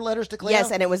guys remember Letters to Cleo? Yes,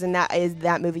 and it was in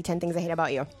that movie 10 Things I Hate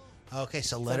About You Okay,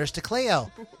 so Letters to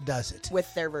Cleo does it.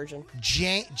 with their version.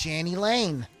 Janie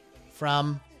Lane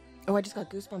from Oh, I just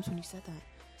got goosebumps when you said that.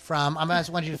 I'm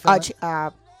asking you to fill it.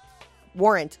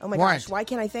 Warrant. Oh my Warrant. gosh, why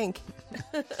can't I think?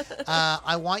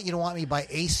 I Want You to Want Me by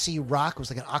AC Rock. It was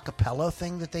like an a cappella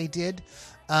thing that they did.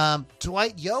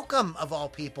 Dwight Yoakam, of all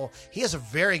people, he has a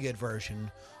very good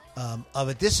version of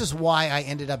it. This is why I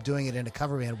ended up doing it in a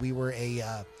cover band. We were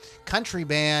a country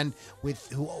band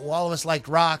who all of us liked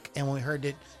rock, and when we heard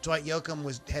that Dwight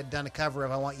Yoakam had done a cover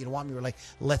of "I Want You to Want Me," we were like,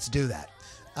 let's do that.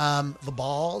 The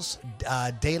Balls,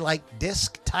 Daylight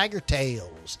Disc, Tiger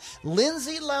Tails,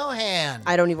 Lindsay Lohan.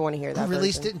 I don't even want to hear that.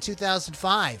 Released version. it in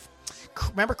 2005.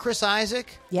 Remember Chris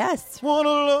Isaac? Yes. Wanna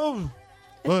love,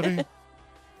 buddy.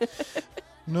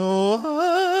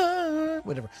 No,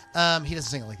 whatever. He doesn't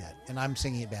sing it like that, and I'm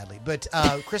singing it badly. But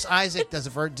Chris Isaac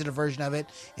did a version of it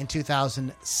in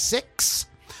 2006.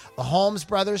 The Holmes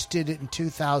Brothers did it in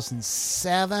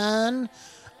 2007.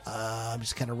 I'm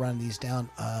just kind of running these down.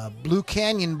 Blue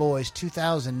Canyon Boys,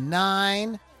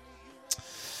 2009.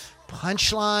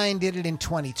 Punchline did it in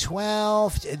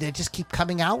 2012. They just keep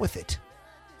coming out with it.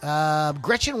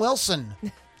 Gretchen Wilson,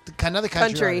 another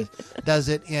country artist, does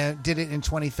it. Did it in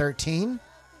 2013.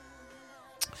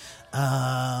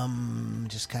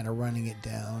 Just kind of running it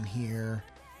down here.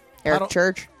 Eric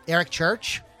Church. Eric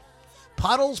Church.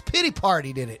 Puddles Pity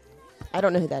Party did it. I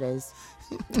don't know who that is.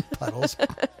 Puddles.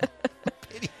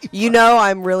 You know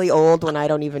I'm really old when I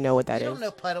don't even know what that You is. don't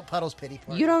know Puddles Pity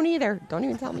Party. You don't either. Don't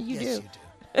even tell me you Yes, do. you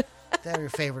do. They're your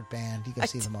favorite band. You go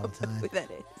see them all the time. Who that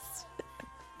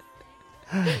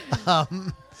is.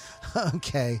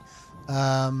 Okay.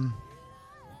 And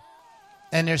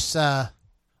there's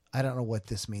I don't know what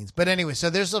this means. But anyway, so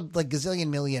there's a gazillion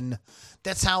million.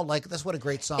 That's what a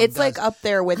great song It's does. like up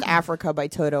there with Africa by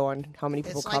Toto on how many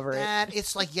people It's cover like it. that.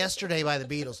 It's like Yesterday by the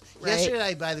Beatles. Right.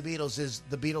 Yesterday by the Beatles is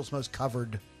the Beatles' most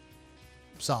covered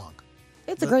song.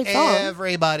 It's a great song.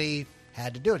 Everybody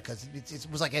had to do it because it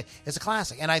was like it's a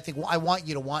classic. And I think "I Want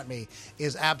You to Want Me"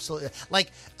 is absolutely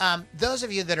like those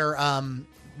of you that are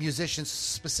musicians,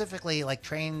 specifically like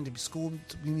trained school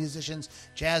musicians,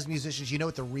 jazz musicians. You know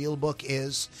what the real book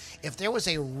is. If there was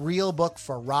a real book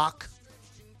for rock,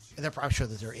 and I'm sure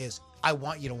that there is. "I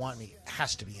Want You to Want Me"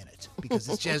 has to be in it because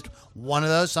it's just one of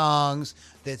those songs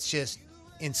that's just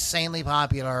insanely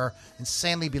popular,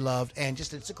 insanely beloved, and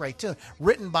it's a great tune.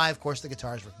 Written by, of course, the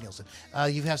guitarist Rick Nielsen.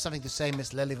 You have something to say,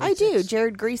 Miss Lily? I do.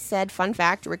 Jared Grease said, fun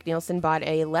fact, Rick Nielsen bought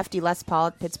a lefty Les Paul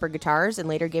at Pittsburgh Guitars and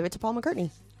later gave it to Paul McCartney.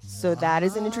 So that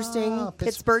is an interesting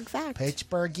Pittsburgh fact.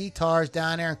 Pittsburgh Guitars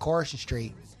down there on Corson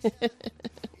Street.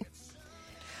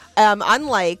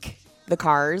 Unlike the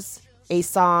Cars, a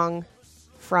song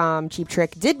from Cheap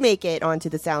Trick did make it onto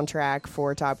the soundtrack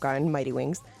for Top Gun, Mighty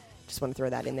Wings. Just want to throw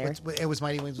that in there. It was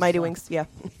Mighty Wings. Mighty Wings, yeah.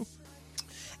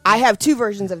 I have two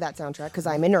versions of that soundtrack because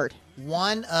I'm a nerd.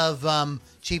 One of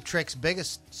Cheap Trick's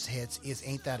biggest hits is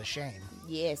 "Ain't That a Shame,"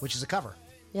 Yes. which is a cover.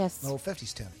 Yes. An old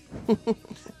 50s tune.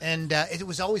 And it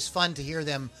was always fun to hear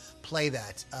them play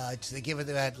that. They give it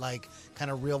that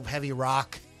kind of real heavy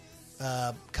rock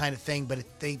kind of thing, but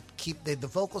the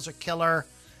vocals are killer.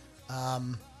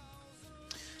 Have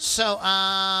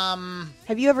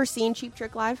you ever seen Cheap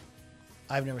Trick live?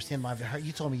 I've never seen them live.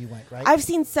 You told me you went, right? I've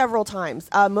seen several times.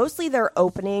 Mostly they're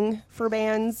opening for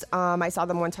bands. I saw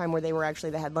them one time where they were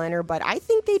actually the headliner, but I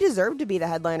think they deserve to be the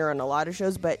headliner on a lot of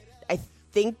shows, but I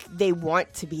think they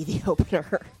want to be the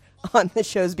opener on the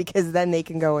shows because then they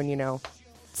can go and,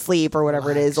 sleep or whatever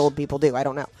it is old people do. I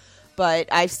don't know. But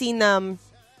I've seen them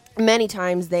many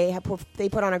times. They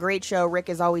put on a great show. Rick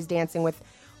is always dancing with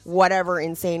whatever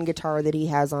insane guitar that he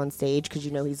has on stage, because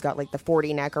he's got like the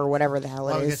 40 neck or whatever the hell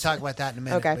it Well, we're going is. to talk about that in a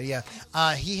minute. Okay. But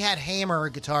yeah, he had Hamer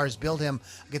Guitars build him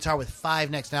a guitar with 5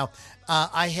 necks. Now,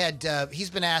 he's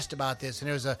been asked about this, and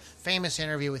there was a famous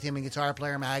interview with him in Guitar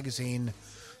Player magazine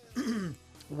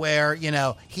where,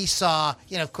 he saw,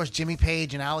 of course, Jimmy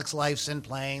Page and Alex Lifeson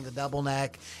playing the double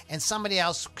neck, and somebody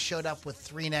else showed up with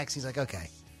 3 necks. He's like, okay.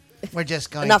 We're just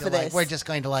going Enough to of like, this. we're just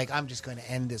going to like, I'm just going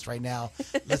to end this right now.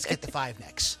 Let's get the 5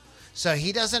 necks. So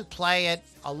he doesn't play it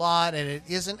a lot, and it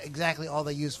isn't exactly all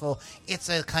that useful. It's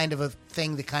a kind of a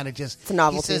thing that kind of just, It's a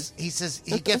novelty. He says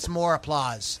he gets more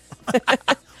applause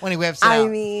when he whips it out. I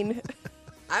mean,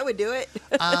 I would do it.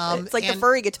 It's like the and-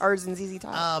 furry guitars in ZZ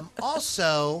Top.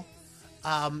 Also,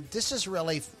 this is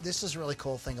really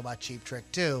cool thing about Cheap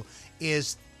Trick too,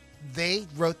 is they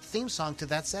wrote the theme song to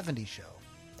that 70s show.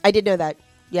 I did know that.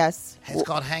 Yes. It's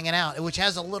called Hanging Out, which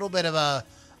has a little bit of a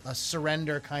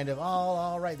surrender kind of,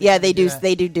 all right. Yeah, they do. that.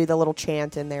 They do the little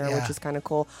chant in there, Yeah. which is kind of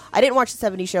cool. I didn't watch the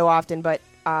 70s show often, but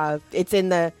it's in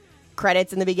the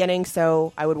credits in the beginning,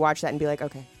 so I would watch that and be like,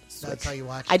 okay, switch. That's how you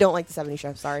watch I don't like the 70s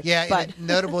show. Sorry. Yeah, but and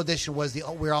a notable addition was the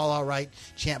 "We're All Right"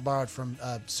 chant borrowed from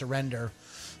 "Surrender."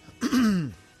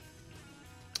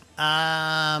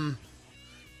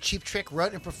 Cheap Trick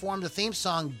wrote and performed the theme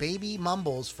song "Baby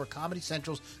Mumbles" for Comedy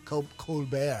Central's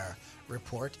Colbert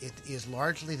Report. It is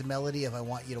largely the melody of "I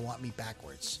Want You to Want Me"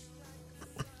 backwards.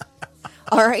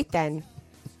 all right then.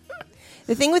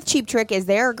 The thing with Cheap Trick is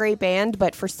they're a great band,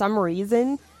 but for some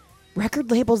reason,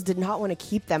 record labels did not want to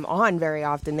keep them on very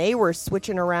often. They were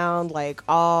switching around like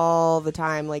all the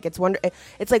time. Like it's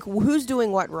like who's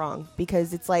doing what wrong,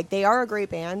 because it's like they are a great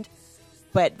band,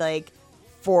 but like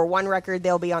for one record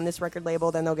they'll be on this record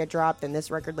label, then they'll get dropped, and this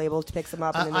record label picks them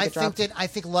up, and then they get dropped. I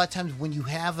think a lot of times when you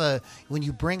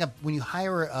bring in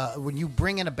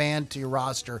a band to your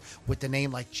roster with the name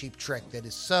like Cheap Trick that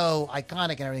is so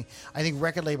iconic and everything, I think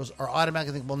record labels are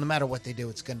automatically think, well, no matter what they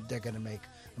do, they're going to make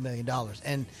 $1 million.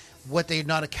 And what they're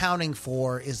not accounting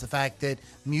for is the fact that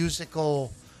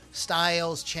musical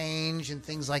styles change and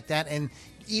things like that. And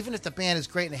even if the band is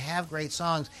great and they have great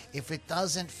songs, if it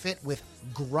doesn't fit with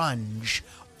grunge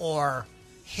or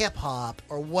hip hop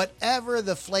or whatever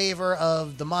the flavor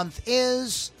of the month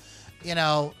is,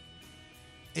 it's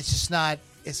just not.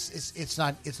 It's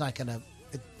not gonna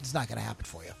happen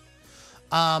for you.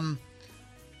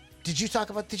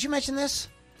 Did you mention this?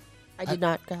 I did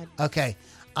not. Go ahead. Okay.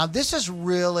 This is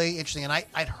really interesting, and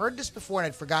I'd heard this before and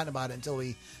I'd forgotten about it until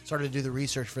we started to do the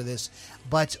research for this.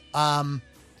 But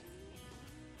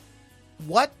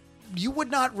what you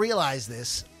would not realize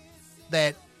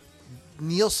that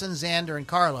Nielsen, Xander, and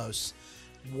Carlos,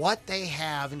 what they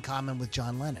have in common with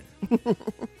John Lennon.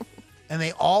 And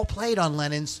they all played on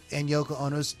Lennon's and Yoko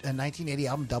Ono's 1980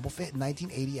 album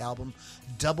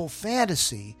Double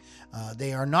Fantasy.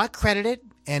 They are not credited,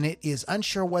 and it is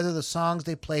unsure whether the songs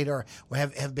they played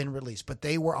have been released. But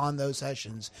they were on those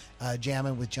sessions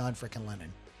jamming with John frickin'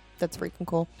 Lennon. That's freaking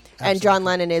cool. Absolutely. And John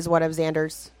Lennon is one of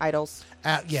Xander's idols.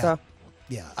 Yeah. So.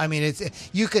 Yeah, I mean,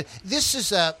 we've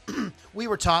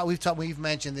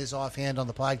mentioned this offhand on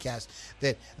the podcast,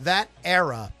 that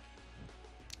era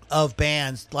of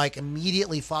bands like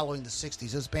immediately following the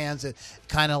 60s, those bands that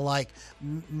kind of like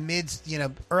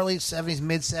early 70s,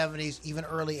 mid 70s, even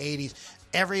early 80s,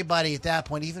 everybody at that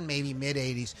point, even maybe mid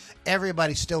 80s,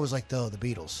 everybody still was like, the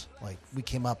Beatles. Like, we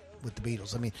came up with the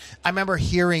Beatles. I mean, I remember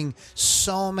hearing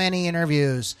so many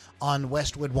interviews on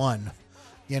Westwood One.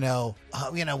 Well,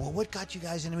 what got you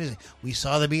guys into music? We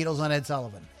saw the Beatles on Ed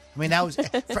Sullivan. I mean, that was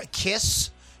Kiss,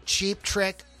 Cheap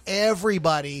Trick,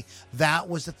 everybody. That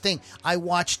was the thing. I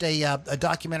watched a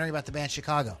documentary about the band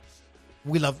Chicago.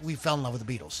 We fell in love with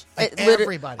the Beatles.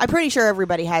 Everybody. I'm pretty sure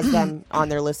everybody has them on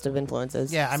their list of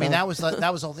influences. Yeah, I mean, that was the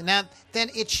whole thing. Now,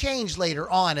 then it changed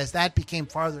later on as that became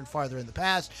farther and farther in the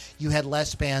past. You had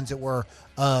less bands that were,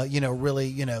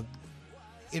 really,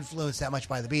 influenced that much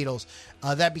by the Beatles.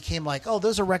 That became like, oh,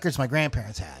 those are records my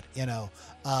grandparents had,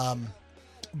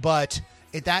 but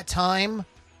at that time,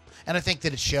 and I think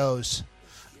that it shows,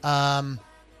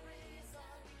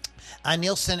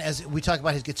 Nielsen, as we talk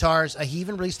about his guitars, he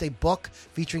even released a book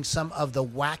featuring some of the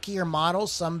wackier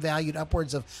models, some valued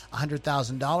upwards of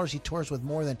 $100,000. He tours with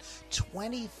more than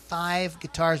 25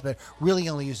 guitars, but really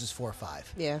only uses 4 or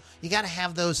 5. Yeah. You got to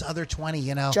have those other 20,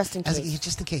 Just in case.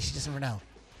 Just in case. You just never know.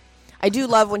 I do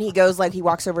love when he goes, like, he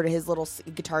walks over to his little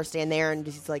guitar stand there and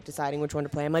he's, like, deciding which one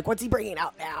to play. I'm like, what's he bringing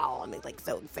out now? I'm, like,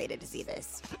 so excited to see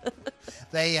this.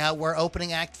 They were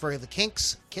opening act for the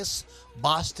Kinks, Kiss,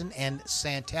 Boston, and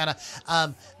Santana.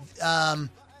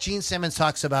 Gene Simmons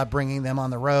talks about bringing them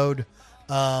on the road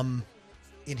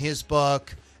in his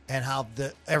book, and how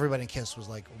everybody in Kiss was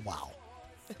like, wow.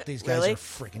 These guys Really? are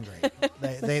freaking great.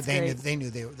 They knew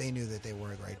that they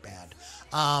were a great band.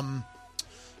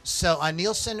 So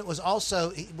Nielsen was also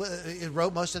he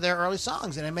wrote most of their early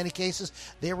songs, and in many cases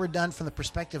they were done from the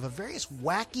perspective of various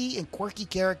wacky and quirky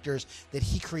characters that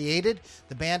he created.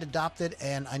 The band adopted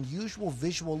an unusual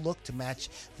visual look to match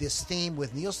this theme,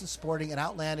 with Nielsen sporting an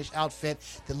outlandish outfit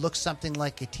that looks something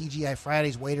like a TGI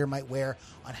Fridays waiter might wear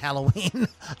on Halloween.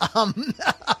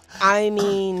 I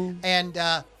mean, And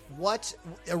what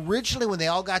originally when they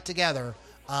all got together,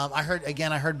 I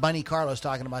heard Bunny Carlos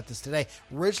talking about this today.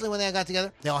 Originally when they all got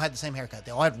together, they all had the same haircut.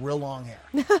 They all had real long hair.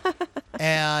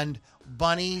 And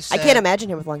Bunny said, I can't imagine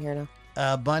him with long hair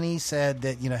now. Bunny said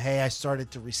that, hey, I started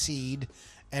to recede.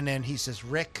 And then he says,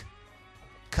 Rick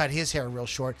cut his hair real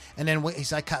short. And then he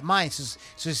said, I cut mine. He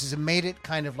says, it made it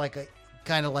kind of like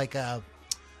a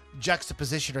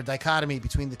juxtaposition or dichotomy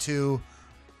between the two.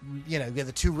 You have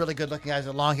the two really good looking guys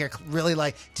with long hair, really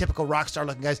like typical rock star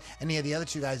looking guys, and you had the other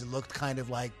two guys that looked kind of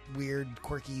like weird,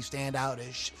 quirky,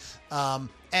 standout-ish.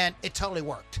 And it totally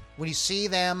worked. When you see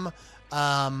them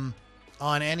on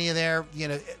any of their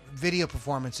video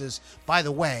performances, by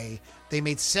the way, they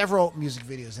made several music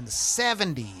videos in the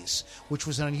 70s, which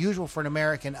was unusual for an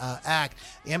American act.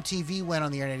 MTV went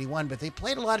on the air in 81, but they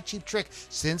played a lot of Cheap Trick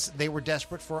since they were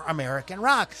desperate for American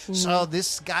rock. Mm-hmm. So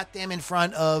this got them in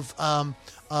front of the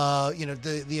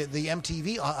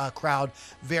MTV crowd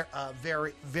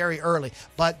very, very early.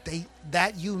 But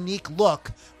that unique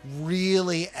look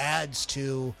really adds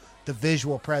to the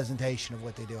visual presentation of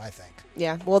what they do, I think.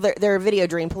 Yeah, well, they're Video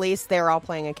Dream Police. They're all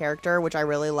playing a character, which I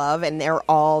really love, and they're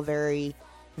all very,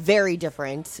 very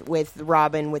different, with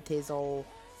Robin with his old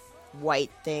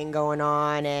white thing going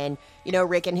on, and,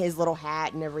 Rick in his little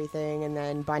hat and everything, and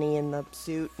then Bunny in the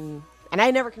suit, and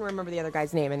I never can remember the other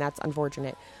guy's name, and that's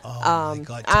unfortunate. Oh, my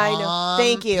God. I know.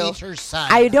 Thank you. Peterson.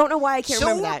 I don't know why I can't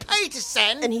remember that.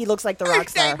 Peterson. And he looks like the rock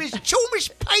star. His name is Thomas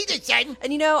Peterson.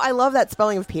 And, I love that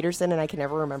spelling of Peterson, and I can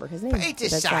never remember his name.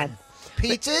 Peterson.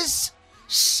 Peter's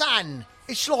son.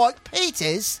 It's like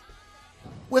Peter's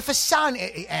with a son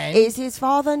at the end. Is his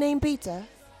father named Peter?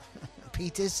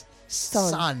 Peter's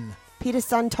son. Peter's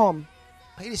son, Tom.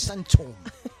 Peter's son, Tom.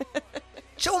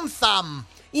 Tom Thumb.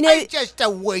 He's just a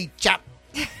wee chap.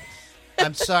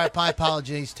 I'm sorry. My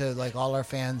apologies to all our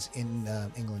fans in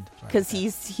England. Because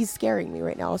he's scaring me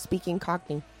right now, speaking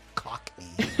Cockney. Cockney.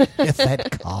 Get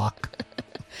that cock.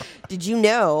 Did you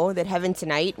know that Heaven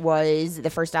Tonight was the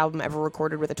first album ever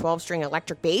recorded with a 12-string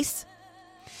electric bass?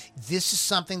 This is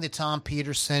something that Tom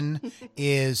Peterson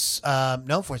is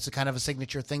known for. It's a kind of a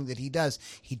signature thing that he does.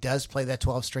 He does play that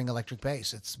 12-string electric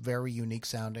bass. It's very unique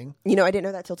sounding. I didn't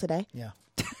know that till today. Yeah.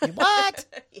 What?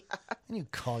 Yeah. And you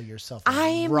call yourself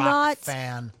a rock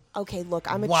fan. Okay,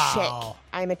 look, I'm a Wow. chick.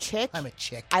 I'm a chick. I'm a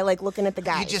chick. I like looking at the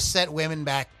guys. You just set women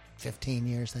back 15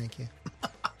 years, thank you.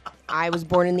 I was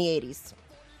born in the 80s.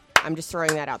 I'm just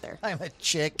throwing that out there. I'm a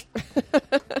chick.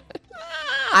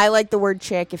 I like the word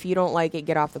chick. If you don't like it,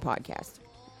 get off the podcast.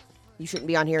 You shouldn't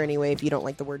be on here anyway if you don't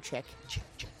like the word chick.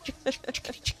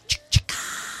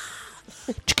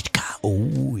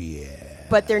 Oh, yeah.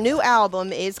 But their new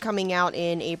album is coming out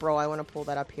in April. I want to pull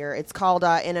that up here. It's called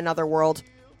In Another World.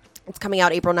 It's coming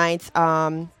out April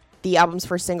 9th. The album's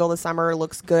first single this summer,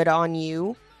 Looks Good on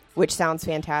You, which sounds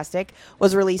fantastic,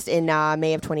 was released in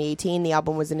May of 2018. The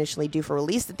album was initially due for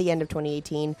release at the end of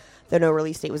 2018, though no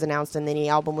release date was announced, and then the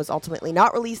album was ultimately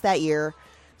not released that year.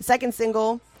 The second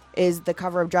single is the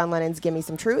cover of John Lennon's Gimme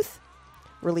Some Truth,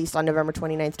 released on November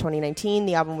 29th, 2019.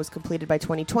 The album was completed by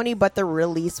 2020, but the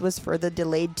release was further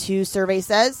delayed to, survey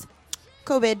says,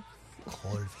 COVID.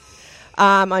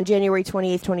 On January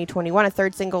 28th, 2021, a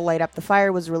third single, Light Up the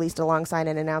Fire, was released alongside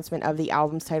an announcement of the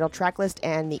album's title track list,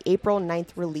 and the April 9th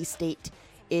release date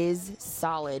is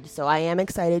solid. So I am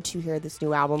excited to hear this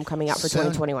new album coming out for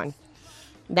 2021.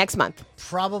 Next month.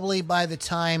 Probably by the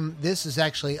time this is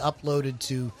actually uploaded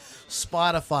to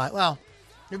Spotify, well,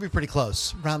 it'll be pretty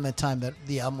close. Around that time that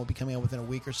the album will be coming out within a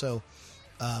week or so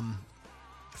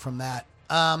from that.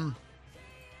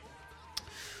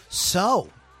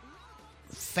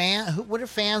 What are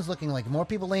fans looking like? More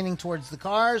people leaning towards the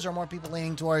Cars or more people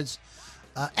leaning towards...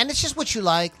 and it's just what you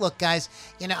like. Look, guys,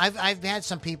 I've had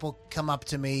some people come up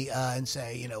to me and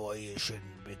say, well, you shouldn't.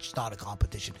 It's not a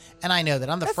competition. And I know that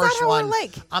I'm the first one.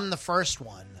 I'm the first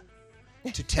one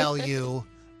to tell you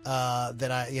that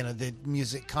the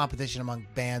music competition among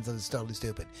bands is totally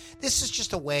stupid. This is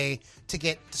just a way to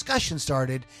get discussion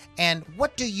started. And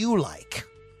what do you like?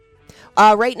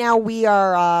 Right now, we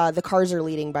are the Cars are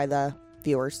leading by the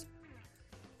viewers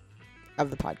of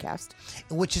the podcast,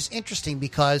 which is interesting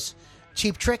because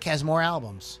Cheap Trick has more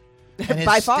albums. and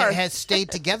By far. has stayed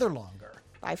together longer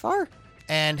By far.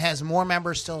 and has more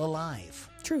members still alive.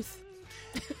 Truth.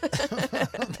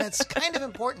 That's kind of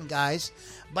important, guys.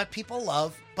 But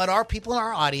our people in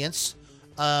our audience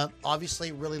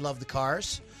obviously really love the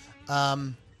Cars.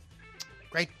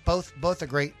 Great, both are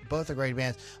great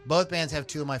bands. Both bands have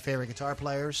two of my favorite guitar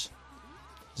players.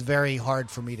 It's very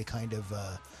hard for me to kind of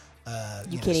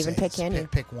You can't even pick, can you?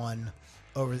 Pick one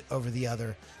over the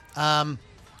other.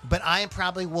 But I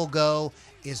probably will go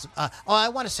I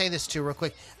want to say this too real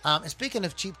quick. Speaking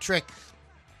of Cheap Trick,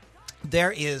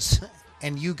 there is,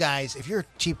 and you guys, if you're a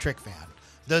Cheap Trick fan,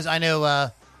 those I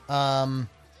know Fran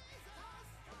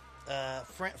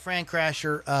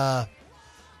Crasher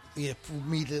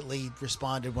immediately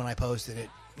responded when I posted it.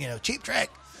 Cheap Trick.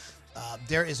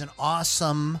 There is an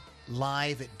awesome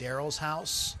live at Daryl's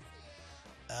house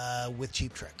with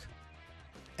Cheap Trick.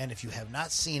 And if you have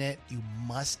not seen it, you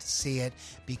must see it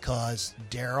because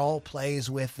Daryl plays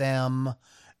with them,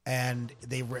 and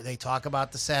they talk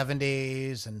about the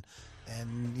 70s and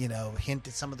hint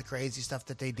at some of the crazy stuff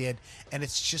that they did, and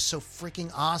it's just so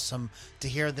freaking awesome to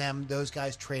hear those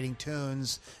guys trading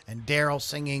tunes and Daryl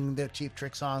singing the Cheap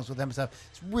Trick songs with them and stuff.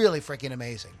 It's really freaking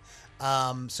amazing.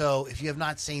 So if you have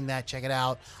not seen that, check it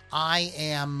out. I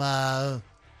am I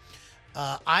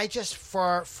just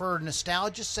for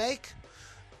nostalgia's sake.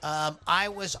 I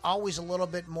was always a little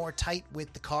bit more tight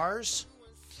with the Cars.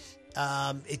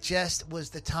 It just was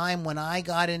the time when I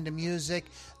got into music.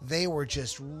 They were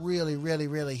just really, really,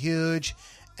 really huge.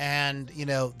 And,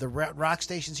 the rock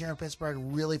stations here in Pittsburgh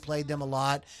really played them a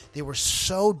lot. They were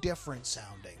so different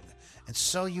sounding and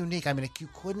so unique. I mean, you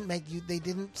couldn't they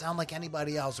didn't sound like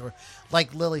anybody else. Or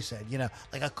like Lily said,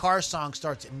 like a Cars song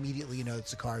starts immediately,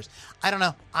 it's the Cars. I don't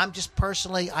know. I'm just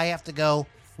personally, I have to go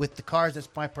with the Cars. That's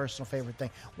my personal favorite thing.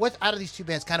 What out of these two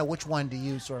bands, kind of which one do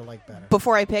you sort of like better?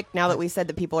 Before I pick, now that we said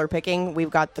that people are picking,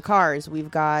 we've got the Cars. We've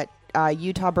got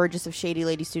Utah Burgess of Shady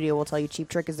Lady Studio will tell you Cheap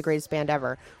Trick is the greatest band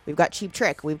ever. We've got Cheap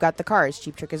Trick. We've got the Cars.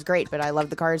 Cheap Trick is great, but I love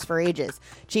the Cars for ages.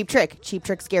 Cheap Trick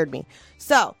scared me.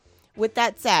 So, with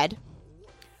that said,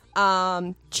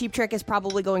 Cheap Trick is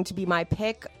probably going to be my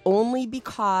pick only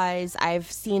because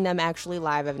I've seen them actually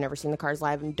live. I've never seen the Cars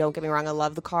live, and don't get me wrong, I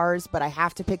love the Cars, but I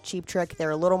have to pick Cheap Trick.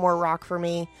 They're a little more rock for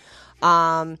me.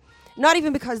 Not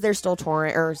even because they're still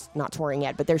touring, or not touring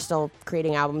yet, but they're still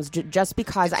creating albums. Just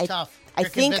because it's tough. You're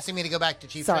convincing me to go back to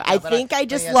Cheap Trick. I think I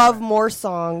just love more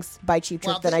songs by Cheap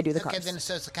Trick than I do the Cars. Okay, then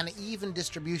so it's a kind of even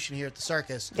distribution here at the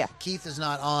circus. Yeah. Keith is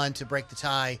not on to break the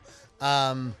tie.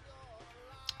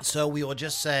 So we will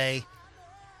just say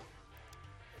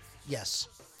yes.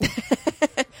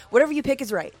 Whatever you pick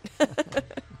is right.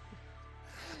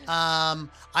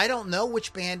 I don't know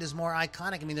which band is more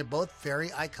iconic. I mean, they're both very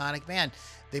iconic band.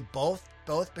 They both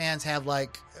bands have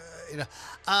like,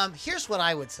 here's what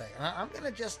I would say. I'm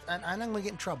going to I'm not going to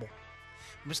get in trouble.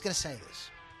 I'm just going to say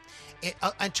this.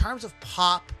 In terms of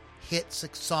pop hit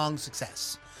song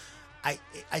success, I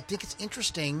think it's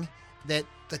interesting that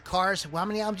the Cars, how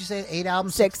many albums did you say? 8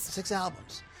 albums? 6. 6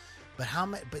 albums. But how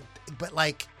many, but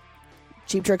like.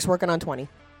 Cheap Trick's working on 20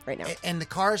 right now. And the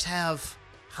Cars have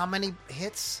how many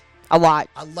hits? A lot.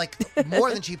 Like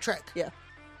more than Cheap Trick. Yeah.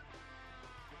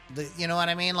 You know what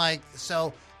I mean? Like,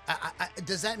 so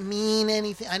does that mean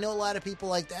anything? I know a lot of people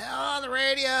like that. Oh, the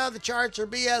radio, the charts are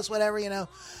BS, whatever,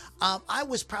 I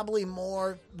was probably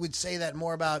would say that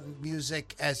more about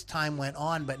music as time went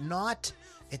on, but not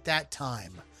at that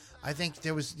time. I think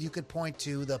you could point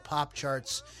to the pop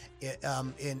charts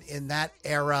in that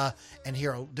era, and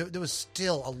here there was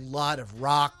still a lot of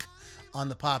rock on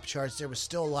the pop charts. There was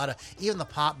still a lot of, even the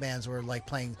pop bands were like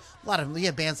playing we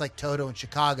had bands like Toto in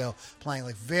Chicago playing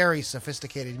like very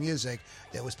sophisticated music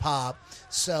that was pop.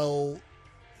 So,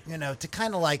 to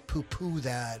kind of like poo-poo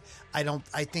that,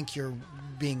 I think you're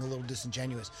being a little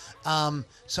disingenuous.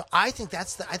 So I think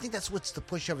that's what's the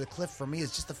push over the cliff for me,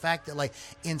 is just the fact that like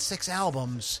in 6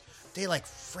 albums, they like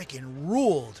freaking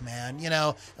ruled, man,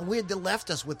 and they left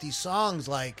us with these songs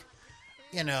like,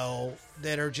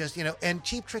 that are just, and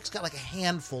Cheap Trick's got like a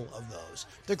handful of those.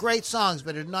 They're great songs,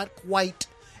 but they're not quite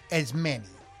as many.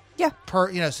 Yeah.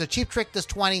 So Cheap Trick does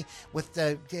 20 with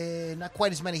not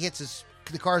quite as many hits as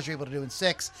the Cars are able to do in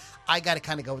 6. I got to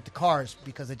kind of go with the Cars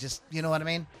because it just, you know what I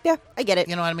mean? Yeah, I get it.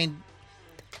 You know what I mean?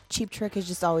 Cheap Trick has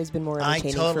just always been more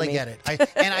entertaining I totally for me. get it.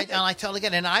 I totally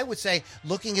get it. And I would say,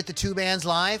 looking at the two bands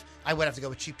live, I would have to go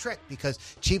with Cheap Trick because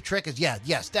Cheap Trick is,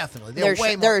 yes, definitely. They're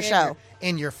way more a show.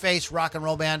 In your face rock and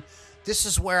roll band. This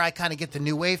is where I kind of get the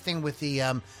new wave thing with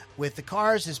the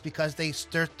Cars, is because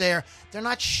they're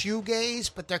not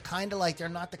shoegaze, but they're kind of like, they're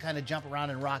not the kind of jump around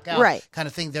and rock out right. kind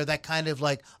of thing. They're that kind of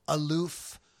like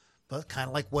aloof, but kind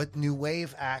of like what new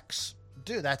wave acts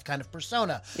do. That kind of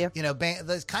persona. Yeah.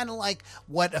 That's kind of like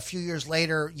what a few years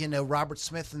later, Robert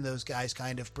Smith and those guys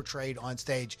kind of portrayed on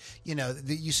stage.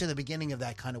 You see the beginning of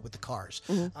that kind of with the Cars.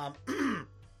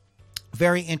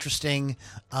 Very interesting.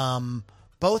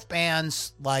 Both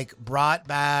bands brought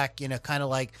back, kind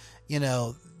of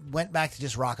went back to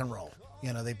just rock and roll.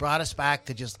 They brought us back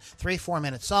to just 3-4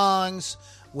 minute songs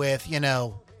with,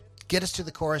 get us to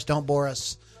the chorus, don't bore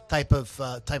us type of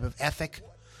ethic.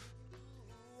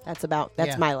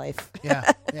 That's my life.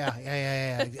 Yeah.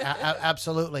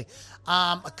 Absolutely.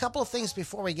 A couple of things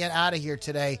before we get out of here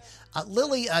today.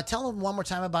 Lily, tell them one more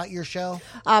time about your show.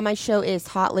 My show is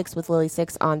Hot Licks with Lily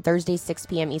Six on Thursday, 6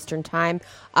 p.m. Eastern Time.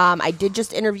 I did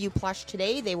just interview Plush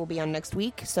today. They will be on next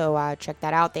week, so check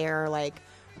that out. They are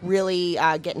really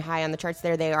getting high on the charts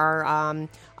there. They are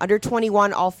under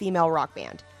 21 all-female rock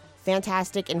band.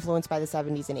 Fantastic, influenced by the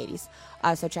 70s and 80s.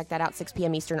 So check that out, 6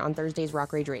 p.m. Eastern on Thursdays,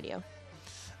 Rock Rage Radio.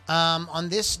 On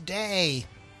this day,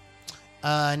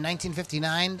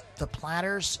 1959, the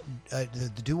Platters,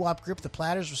 the doo-wop group, the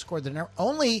Platters, scored the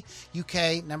only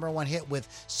UK #1 hit with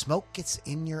 "Smoke Gets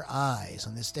in Your Eyes."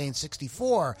 On this day in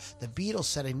 '64, the Beatles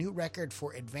set a new record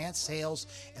for advanced sales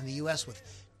in the U.S. with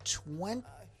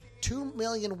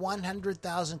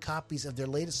 2,100,000 copies of their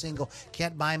latest single,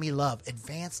 "Can't Buy Me Love."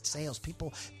 Advanced sales.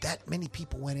 That many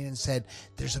people went in and said,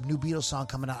 "There's a new Beatles song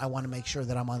coming out. I want to make sure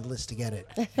that I'm on the list to get it."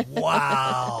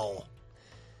 Wow.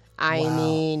 I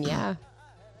mean, yeah.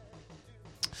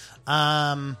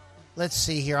 Let's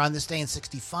see here. On this day in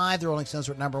 '65, the Rolling Stones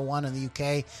were #1 in the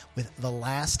UK with "The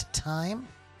Last Time."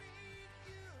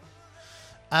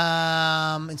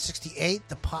 In '68,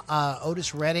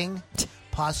 Otis Redding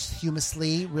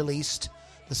posthumously released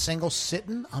the single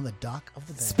 "Sittin' on the Dock of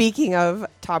the Bay." Speaking of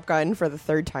Top Gun for the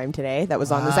third time today, that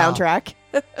was on the soundtrack.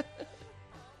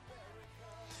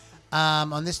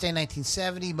 On this day in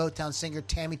 1970, Motown singer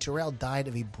Tammy Terrell died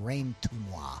of a brain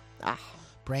tumor.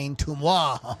 Brain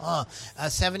tumor.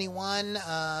 71,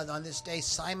 on this day,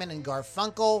 Simon and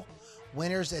Garfunkel,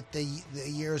 winners at the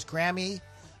year's Grammy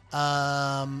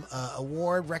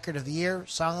Award, Record of the Year,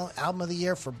 Album of the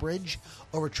Year for Bridge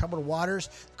Over Troubled Waters.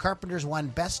 Carpenters won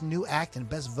Best New Act and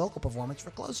Best Vocal Performance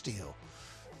for Close to You.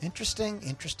 Interesting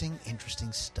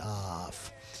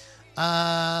stuff.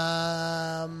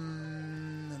 Let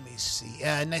me see.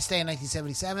 Next day in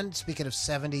 1977, speaking of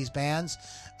 70s bands,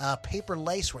 Paper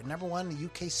Lace were #1 in the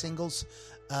UK singles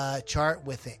chart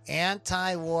with the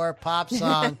anti-war pop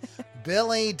song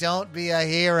 "Billy, Don't Be a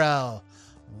Hero."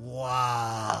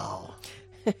 Wow.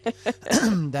 I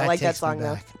like that song,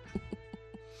 though.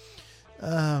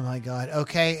 Oh, my God.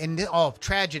 Okay. And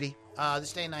tragedy.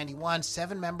 This day in 91,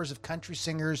 7 members of country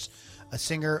singer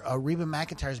Reba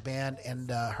McEntire's band and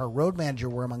her road manager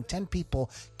were among 10 people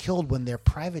killed when their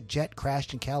private jet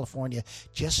crashed in California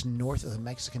just north of the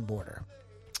Mexican border.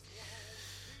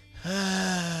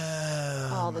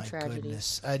 All the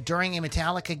tragedies. During a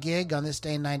Metallica gig on this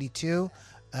day in 92,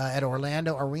 at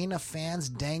Orlando Arena, fans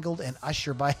dangled an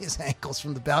Usher by his ankles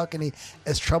from the balcony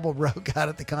as trouble broke out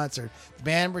at the concert. The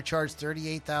band were charged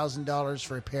 $38,000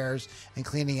 for repairs and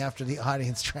cleaning after the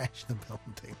audience trashed the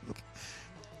building.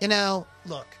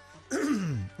 Look,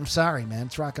 I'm sorry, man.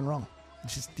 It's rock and roll.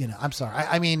 It's just, I'm sorry.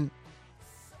 I mean,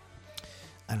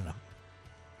 I don't know.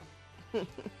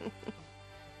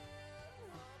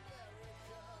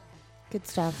 Good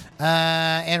stuff.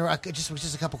 And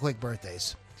just a couple quick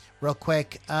birthdays. Real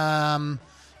quick.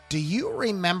 Do you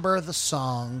remember the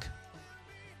song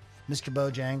Mr.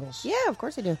 Bojangles? Yeah, of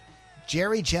course I do.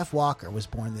 Jerry Jeff Walker was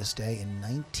born this day in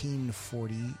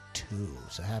 1942.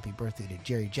 So happy birthday to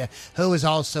Jerry Jeff, who is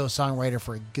also a songwriter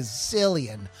for a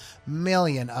gazillion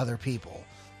million other people.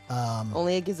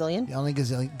 Only a gazillion? Only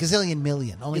gazillion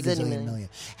million. Only gazillion million.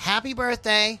 Happy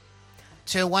birthday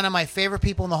to one of my favorite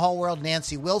people in the whole world,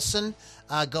 Nancy Wilson.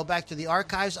 Go back to the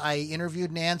archives. I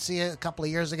interviewed Nancy a couple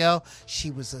of years ago.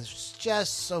 She was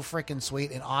just so freaking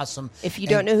sweet and awesome. If you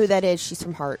don't know who that is, she's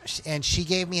from Heart. And she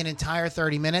gave me an entire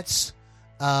 30 minutes.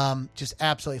 Just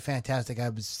absolutely fantastic. I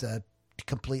was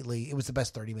it was the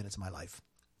best 30 minutes of my life.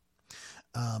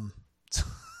 I'm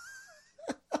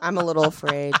a little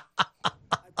afraid.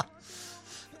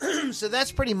 So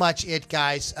that's pretty much it,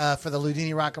 guys, for the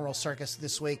Ludini Rock and Roll Circus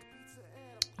this week.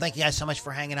 Thank you guys so much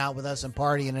for hanging out with us and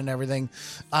partying and everything.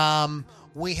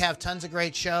 We have tons of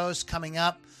great shows coming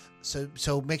up,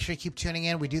 so make sure you keep tuning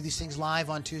in. We do these things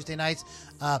live on Tuesday nights.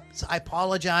 So I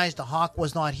apologize. The Hawk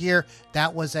was not here.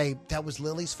 That was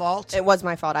Lily's fault. It was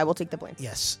my fault. I will take the blame.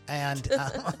 Yes, and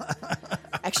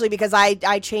actually, because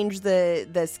I changed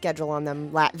the schedule on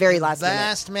them very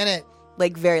last minute.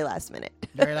 like very last minute.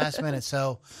 Very last minute.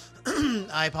 So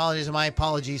I apologize. My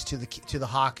apologies to the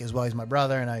Hawk as well. He's my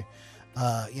brother, and I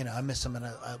miss him, and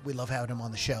we love having him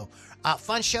on the show.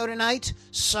 Fun show tonight.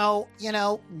 So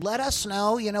let us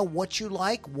know what you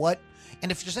like,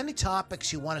 and if there's any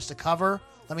topics you want us to cover,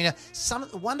 let me know.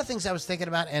 One of the things I was thinking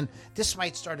about, and this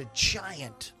might start a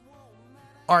giant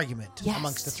argument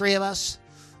amongst the three of us.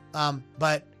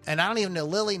 And I don't even know,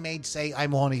 Lily may say I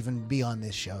won't even be on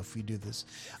this show if we do this.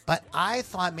 But I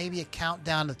thought maybe a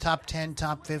countdown to the top 10,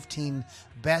 top 15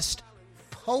 best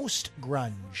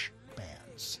post-grunge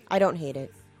bands. I don't hate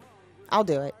it. I'll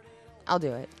do it.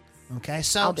 Okay,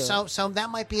 so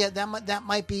that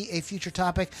might be a future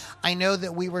topic. I know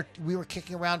that we were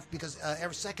kicking around because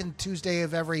every second Tuesday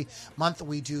of every month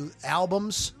we do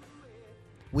albums.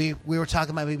 We were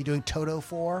talking about maybe doing Toto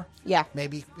 4. Yeah.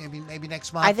 Maybe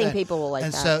next month. I think people will like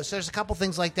that. And so there's a couple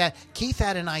things like that. Keith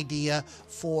had an idea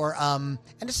for, and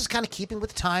this is kind of keeping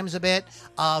with the times a bit,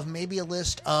 of maybe a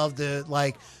list of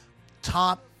the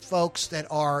top folks that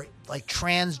are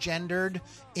transgendered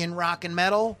in rock and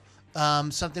metal.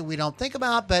 Something we don't think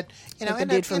about, but like the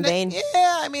dude from Bane.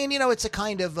 Yeah, I mean, it's a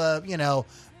kind of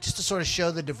just to sort of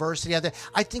show the diversity out there.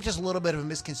 I think there's a little bit of a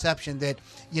misconception that,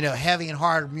 heavy and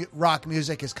hard rock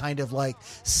music is kind of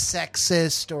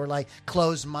sexist or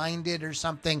closed-minded or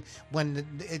something, when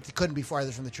it couldn't be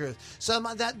farther from the truth. So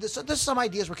there's some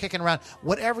ideas we're kicking around.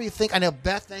 Whatever you think. I know,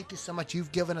 Beth, thank you so much.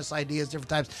 You've given us ideas different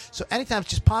times. So anytime,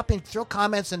 just pop in, throw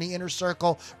comments in the inner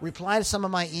circle, reply to some of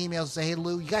my emails, say, hey,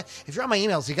 Lou, if you're on my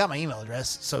emails, you got my email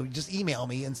address. So just email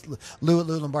me, and Lou at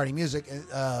Lou Lombardi Music,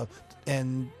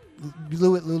 and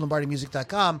Lou at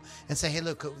LouLombardiMusic.com, and say, hey,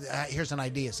 look, here's an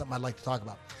idea, something I'd like to talk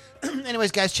about.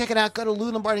 Anyways, guys, check it out. Go to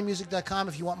LouLombardiMusic.com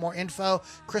if you want more info.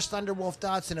 Chris Thunderwolf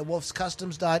Dotson at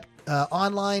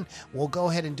wolfscustoms.online will go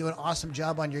ahead and do an awesome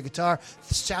job on your guitar.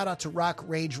 Shout out to Rock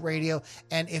Rage Radio.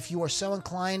 And if you are so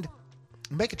inclined,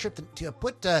 make a trip to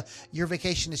put your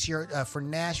vacation this year for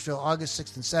Nashville, August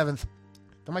 6th and 7th.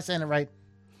 Am I saying it right?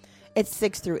 It's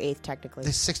 6th through 8th, technically. The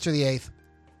 6th through the 8th.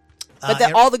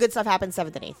 But all the good stuff happens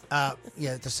 7th and 8th.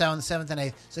 The 7th and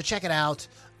 8th. So check it out.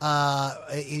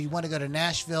 You want to go to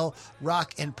Nashville,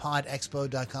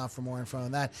 rockandpodexpo.com for more info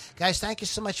on that. Guys, thank you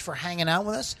so much for hanging out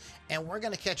with us. And we're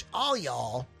going to catch all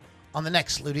y'all on the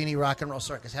next Ludini Rock and Roll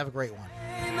Circus. Have a great one.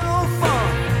 Ain't no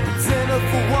fun. Dinner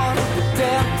for one. The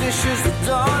damn dishes are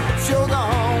done. Show the